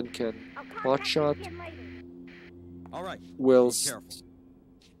Kevin can hot shot. All right. Whilst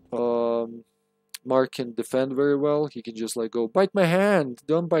Careful. Mark can defend very well. He can just like go, bite my hand,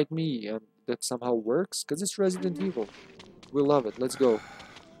 don't bite me, and that somehow works because it's Resident Evil. We love it. Let's go.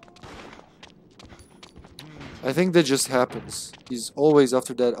 I think that just happens. He's always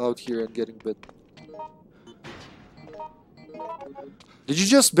after that out here and getting bit. Did you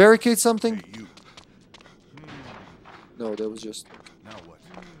just barricade something? Hey, you. No, that was just... Now what?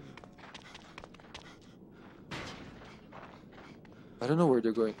 I don't know where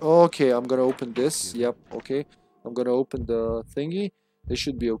they're going. Oh, okay, I'm gonna open this. Yep, okay. I'm gonna open the thingy. They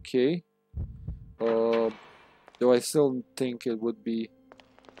should be okay. Though I still think it would be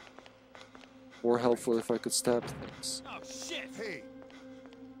more helpful if I could stab things. Oh shit! Hey,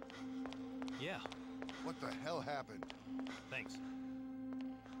 Yeah, what the hell happened? thanks.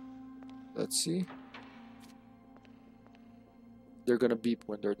 Let's see. They're gonna beep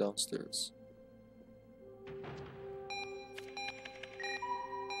when they're downstairs.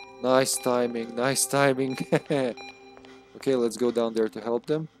 Nice timing, nice timing. Okay, let's go down there to help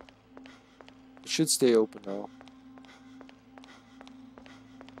them. It should stay open now.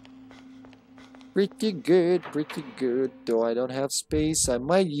 Pretty good. Though I don't have space. I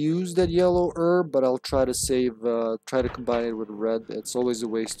might use that yellow herb, but I'll try to save, try to combine it with red. It's always a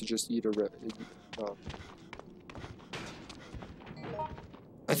waste to just eat a red.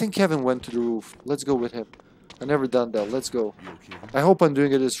 I think Kevin went to the roof. Let's go with him. I never done that. Let's go. You okay? I hope I'm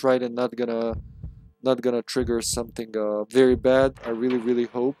doing this right and not gonna trigger something very bad. I really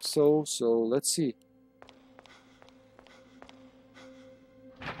hope so. So let's see.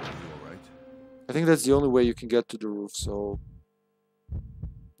 You all right? I think that's the only way you can get to the roof. So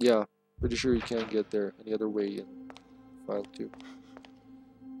yeah, pretty sure you can't get there any other way in file 2.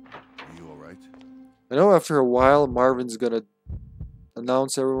 Are you all right? I know after a while Marvin's gonna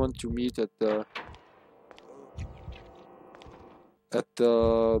announce everyone to meet at the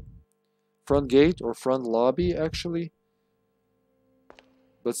front gate or front lobby actually,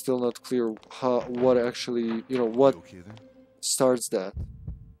 but still not clear what actually, you know, what You okay then? starts that,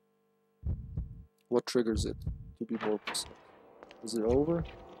 what triggers it, to be more precise. Is it over?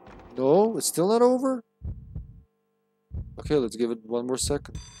 No, it's still not over. Okay, let's give it one more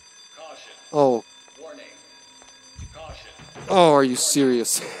second. Caution. Oh, Warning. Caution. oh, are you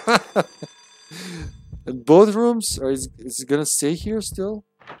serious? In both rooms? Or is it gonna stay here still?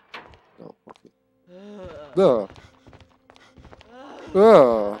 No, okay.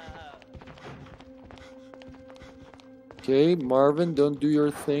 Okay, Marvin, don't do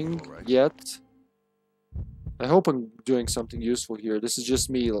your thing Alright. yet. I hope I'm doing something useful here. This is just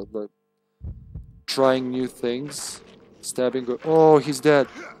me, like, trying new things. Stabbing. Oh, he's dead.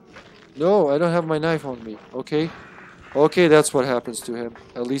 No, I don't have my knife on me. Okay. Okay, that's what happens to him.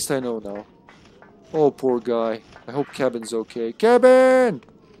 At least I know now. Oh, poor guy. I hope Kevin's okay. Kevin!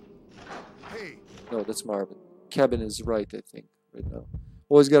 Hey, No, that's Marvin. Kevin is right, I think, right now.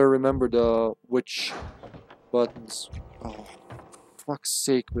 Always gotta remember the which buttons. Oh, fuck's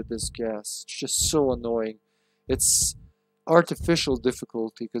sake with this gas. It's just so annoying. It's artificial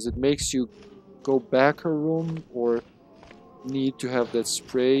difficulty because it makes you go back a room or need to have that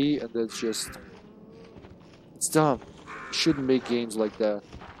spray, and that's just... It's dumb. You shouldn't make games like that.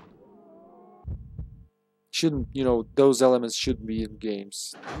 Shouldn't, you know, those elements shouldn't be in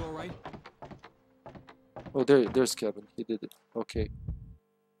games. You all right? Oh, there's Kevin. He did it. Okay.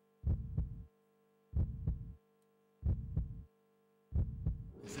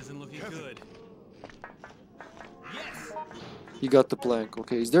 This isn't looking good. Yes. He got the plank.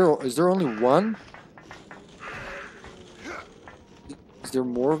 Okay, is there only one? Is there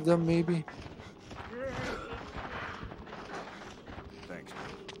more of them, maybe? thanks.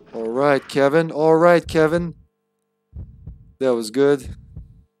 All right, Kevin. All right, Kevin. That was good.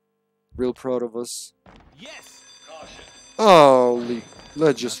 Real proud of us. Yes. Caution. Holy,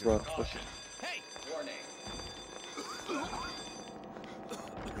 let's just run. Caution. Hey. Warning.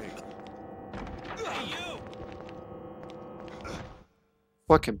 Hey, Hey, you.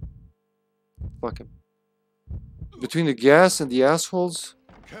 Fuck him. Fuck him. Between the gas and the assholes.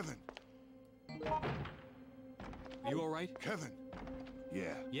 Kevin, You all right? Kevin.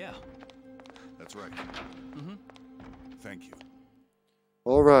 Yeah, Yeah. That's right. Mm-hmm. Thank you.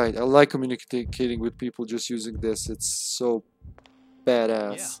 Alright, I like communicating with people just using this. It's so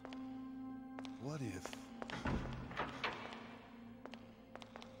badass. What if...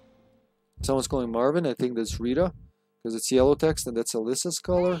 Someone's calling Marvin. I think that's Rita. Because it's yellow text and that's Alyssa's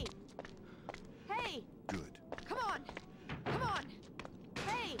color. Hey! Hey! Good. Come on! Come on!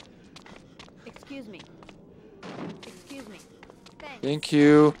 Hey! Excuse me. Excuse me. Thanks. Thank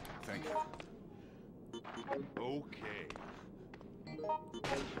you. Thank you. Okay.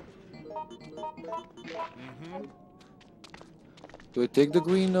 Mm-hmm. Do I take the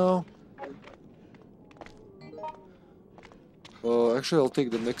green now? Actually, I'll take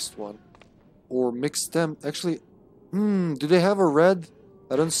the mixed one. Or mix them. Actually, do they have a red?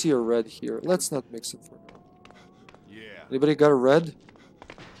 I don't see a red here. Let's not mix it for now. Yeah. Anybody got a red?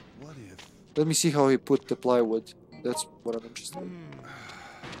 What if... Let me see how he put the plywood. That's what I'm interested in.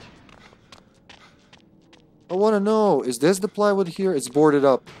 I want to know, is this the plywood here? It's boarded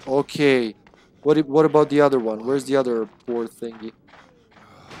up. Okay. What about the other one? Where's the other board thingy?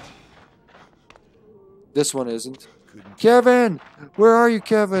 This one isn't. Kevin! Where are you,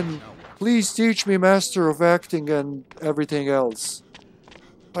 Kevin? Please teach me master of acting and everything else.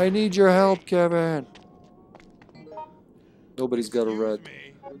 I need your help, Kevin. Nobody's got a red.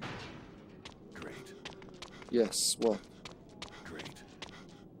 Great. Yes, what? Great.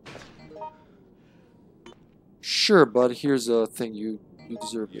 Sure, bud. Here's a thing. You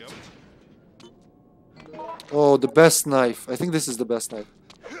deserve it. Oh, the best knife. I think this is the best knife.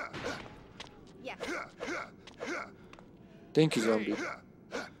 Yeah. Thank you, zombie.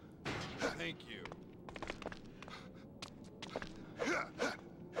 Thank you.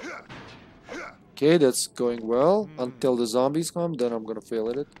 Okay, that's going well. Until the zombies come, then I'm gonna fail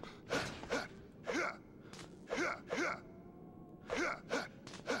at it.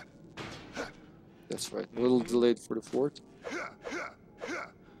 That's right. A little delayed for the fort.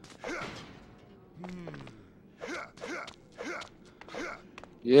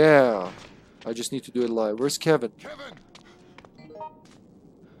 Yeah. I just need to do it live. Where's Kevin? Kevin!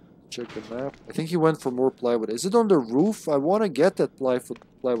 Check the map. I think he went for more plywood. Is it on the roof? I want to get that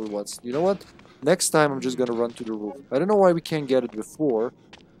plywood once. You know what? Next time I'm just gonna run to the roof. I don't know why we can't get it before,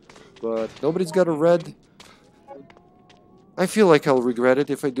 but nobody's got a red. I feel like I'll regret it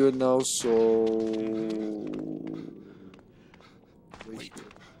if I do it now, so... Wait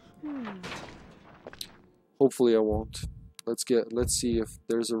here. Hopefully I won't. Let's see if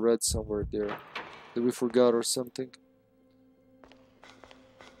there's a red somewhere there that we forgot or something.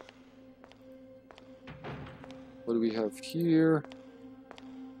 What do we have here?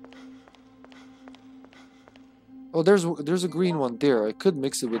 Oh, there's a green one there. I could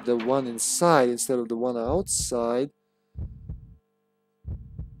mix it with the one inside instead of the one outside.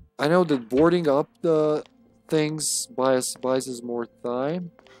 I know that boarding up the things buys us more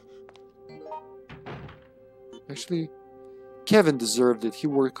time. Actually, Kevin deserved it. He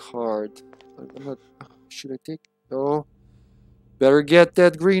worked hard. I'm not... Should I take... Oh. Better get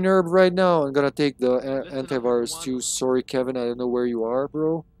that green herb right now. I'm gonna take the antivirus too. Sorry, Kevin. I don't know where you are,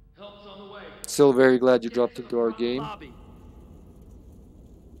 bro. Help's on the way. Still very glad you dropped into our game. Lobby.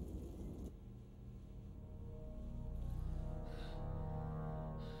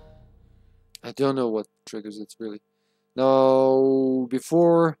 I don't know what triggers it really. Now,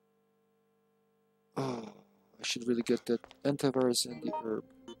 before... Oh, I should really get that antivirus and the herb.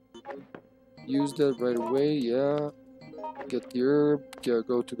 Use that right away, yeah. Get the herb,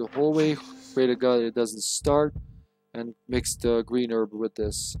 go to the hallway. Pray to God it doesn't start. And mix the green herb with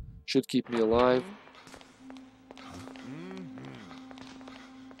this. Should keep me alive.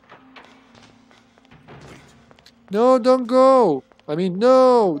 No, don't go! I mean,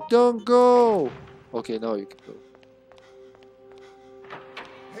 no! Don't go! Okay, now you can go.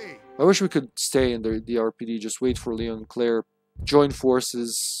 Hey. I wish we could stay in the RPD, just wait for Leon and Claire, join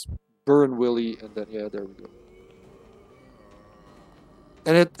forces, burn Willie, and then, yeah, there we go.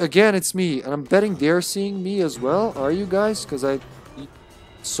 And again, it's me, and I'm betting they're seeing me as well. Are you guys? Because I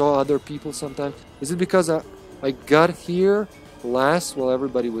saw other people sometimes. Is it because I got here last while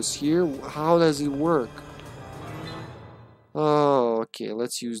everybody was here? How does it work? Oh, okay,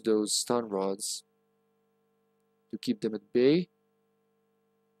 let's use those stun rods to keep them at bay.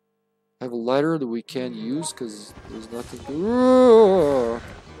 I have a lighter that we can't use because there's nothing to...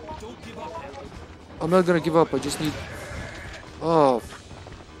 Don't give up. I'm not gonna give up, I just need... Oh.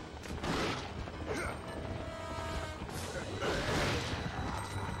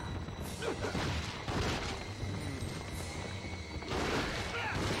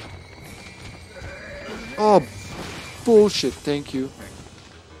 Oh, bullshit, thank you.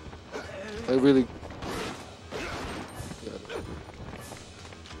 I really...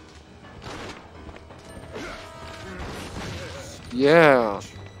 Yeah.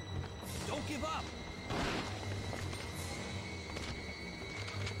 Don't give up.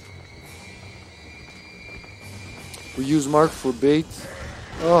 We use Mark for bait.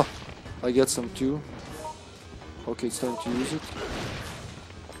 Oh, I get some too. Okay, it's time to use it.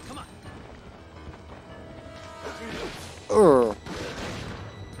 Come on. Come on.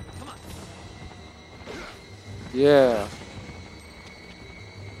 Yeah.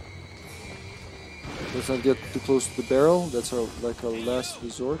 Let's not get too close to the barrel. That's our like our last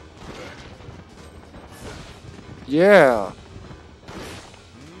resort. Yeah.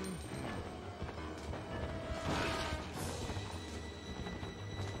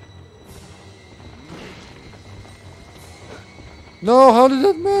 No, how did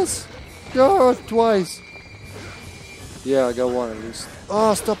that miss? God, twice. Yeah, I got one at least.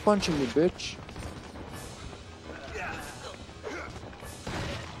 Oh, stop punching me, bitch.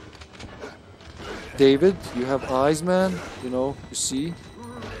 David, you have eyes, man. You know, you see.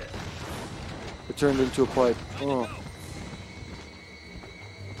 It turned into a pipe. Oh.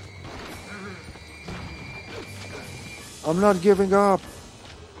 I'm not giving up.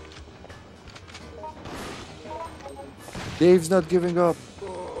 Dave's not giving up.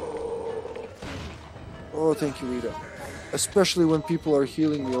 Oh, thank you, Rita. Especially when people are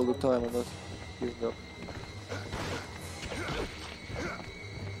healing me all the time. I'm not giving up.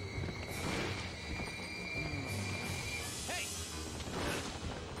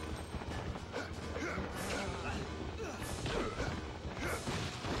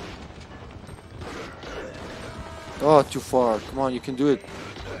 Oh, too far. Come on, you can do it.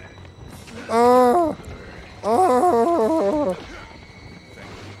 Oh! Oh!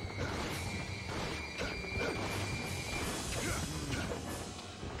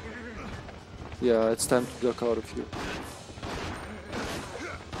 Yeah, it's time to duck out of here.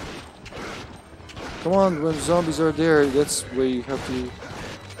 Come on, when zombies are there, that's where you have to...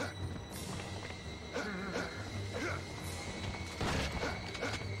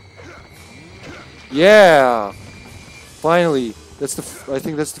 Yeah! Finally! That's the I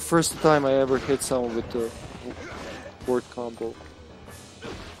think that's the first time I ever hit someone with the board combo.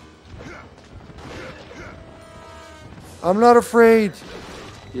 I'm not afraid!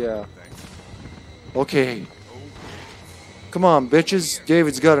 Yeah. Okay. Come on, bitches.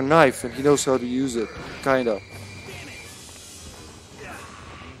 David's got a knife and he knows how to use it. Kinda.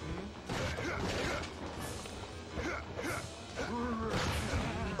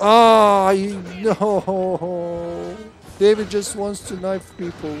 Ah, no. David just wants to knife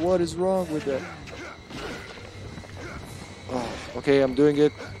people. What is wrong with that? Oh, okay, I'm doing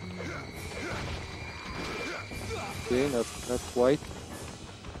it. Okay, not quite.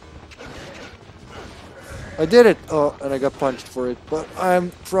 I did it! Oh, and I got punched for it, but I'm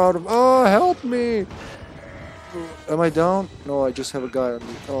proud of... Oh, help me! Am I down? No, I just have a guy on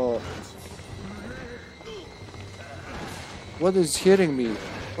me. Oh. What is hitting me?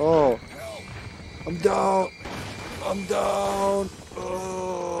 Oh. I'm down! I'm down!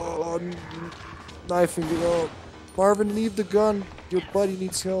 Oh, I'm knifing it out. Marvin, leave the gun. Your buddy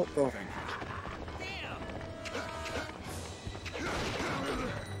needs help. Oh.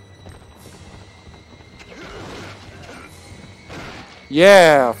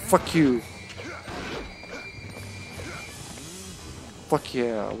 Yeah, fuck you. Fuck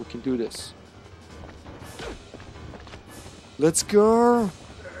yeah, we can do this. Let's go.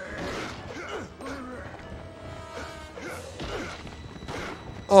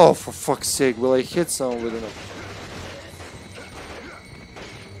 Oh, for fuck's sake, will I hit someone with enough?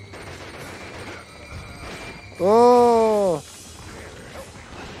 Oh,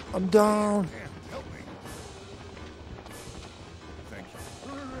 I'm down.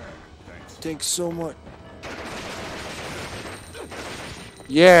 Thanks so much.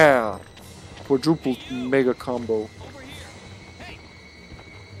 Yeah! Quadruple mega combo.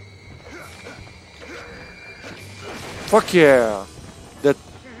 Fuck yeah! That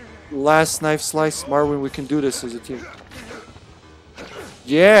last knife slice, Marvin, we can do this as a team.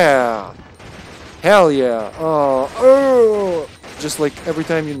 Yeah! Hell yeah! Oh! Just like every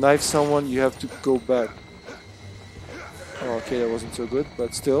time you knife someone, you have to go back. Oh, okay, that wasn't so good,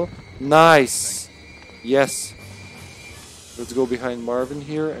 but still. Nice! Yes. Let's go behind Marvin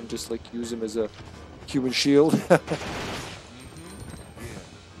here and just like use him as a human shield.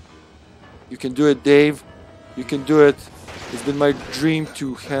 You can do it, Dave. You can do it. It's been my dream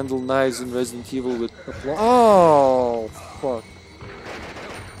to handle knives in Resident Evil with applause. Oh, fuck.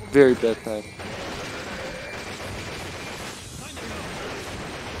 Very bad time.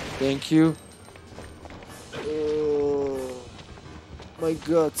 Thank you. Oh, my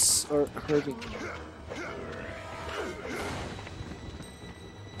guts are hurting.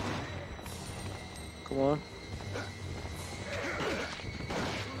 Come on.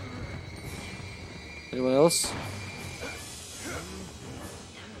 Anyone else?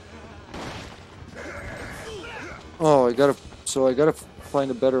 Oh, I gotta find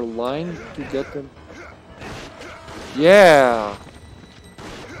a better line to get them. Yeah!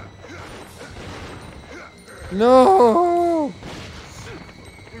 No!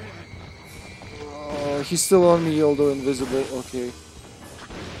 Oh, he's still on me, although invisible. Okay.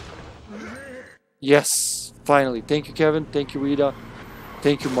 Yes! Finally. Thank you, Kevin. Thank you, Rita.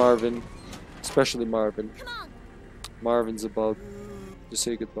 Thank you, Marvin. Especially Marvin. Come on. Marvin's about to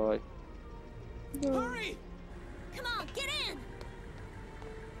say goodbye. No. Hurry! Come on, get in.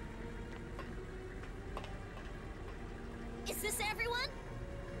 Is this everyone?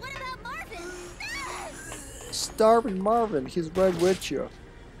 What about Marvin? Starving Marvin, he's right with you.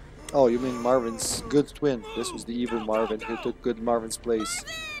 Oh, you mean Marvin's good twin. This was the evil Marvin who took good Marvin's place.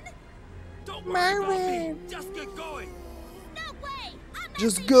 Don't worry about me. Just get going. No way. I'm not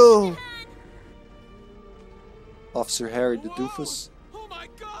Just leaving go. you behind. Officer Harry the Whoa! doofus. Oh my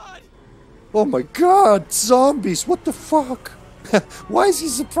god! Oh my god, zombies, what the fuck? Why is he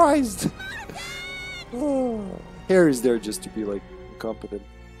surprised? Oh, Harry's there just to be like incompetent,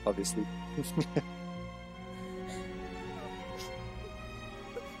 obviously.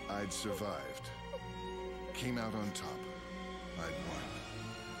 I'd survived. Came out on top. I'd won.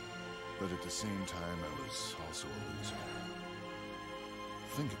 But at the same time, I was also a loser.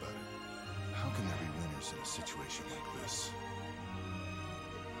 Think about it. How can there be winners in a situation like this?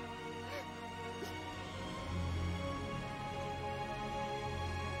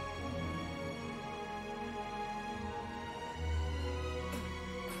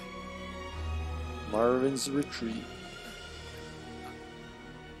 Marvin's retreat.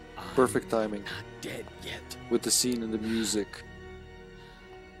 Perfect timing. Not dead yet. With the scene and the music.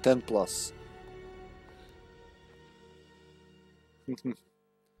 10 plus.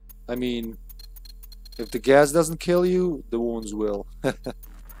 I mean, if the gas doesn't kill you, the wounds will.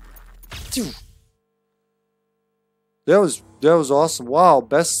 That was awesome. Wow,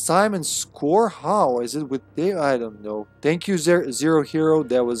 best time and score? How? Is it with Dave? I don't know. Thank you, Zero Hero.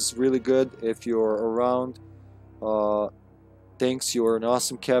 That was really good. If you're around, thanks. You're an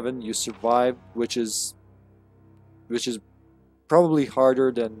awesome Kevin. You survived, which is probably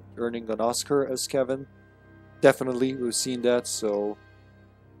harder than earning an Oscar as Kevin. Definitely, we've seen that. So,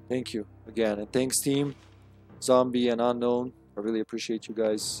 thank you again, and thanks team, Zombie and Unknown. I really appreciate you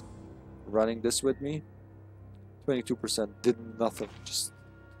guys running this with me. 22% did nothing, just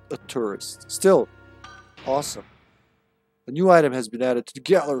a tourist. Still, awesome. A new item has been added to the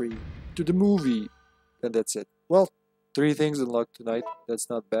gallery, to the movie, and that's it. Well, 3 things unlocked tonight. That's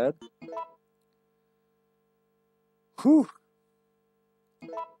not bad. Whew.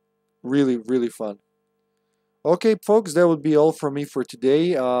 Really, really fun. Okay, folks, that would be all from me for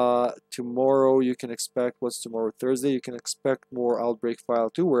today. Tomorrow you can expect, what's tomorrow? Thursday, you can expect more Outbreak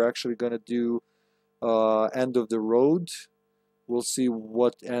File 2. We're actually going to do End of the Road. We'll see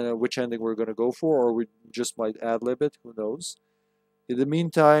which ending we're going to go for, or we just might ad-lib it. Who knows? In the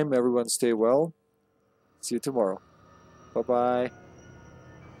meantime, everyone stay well. See you tomorrow. Bye-bye.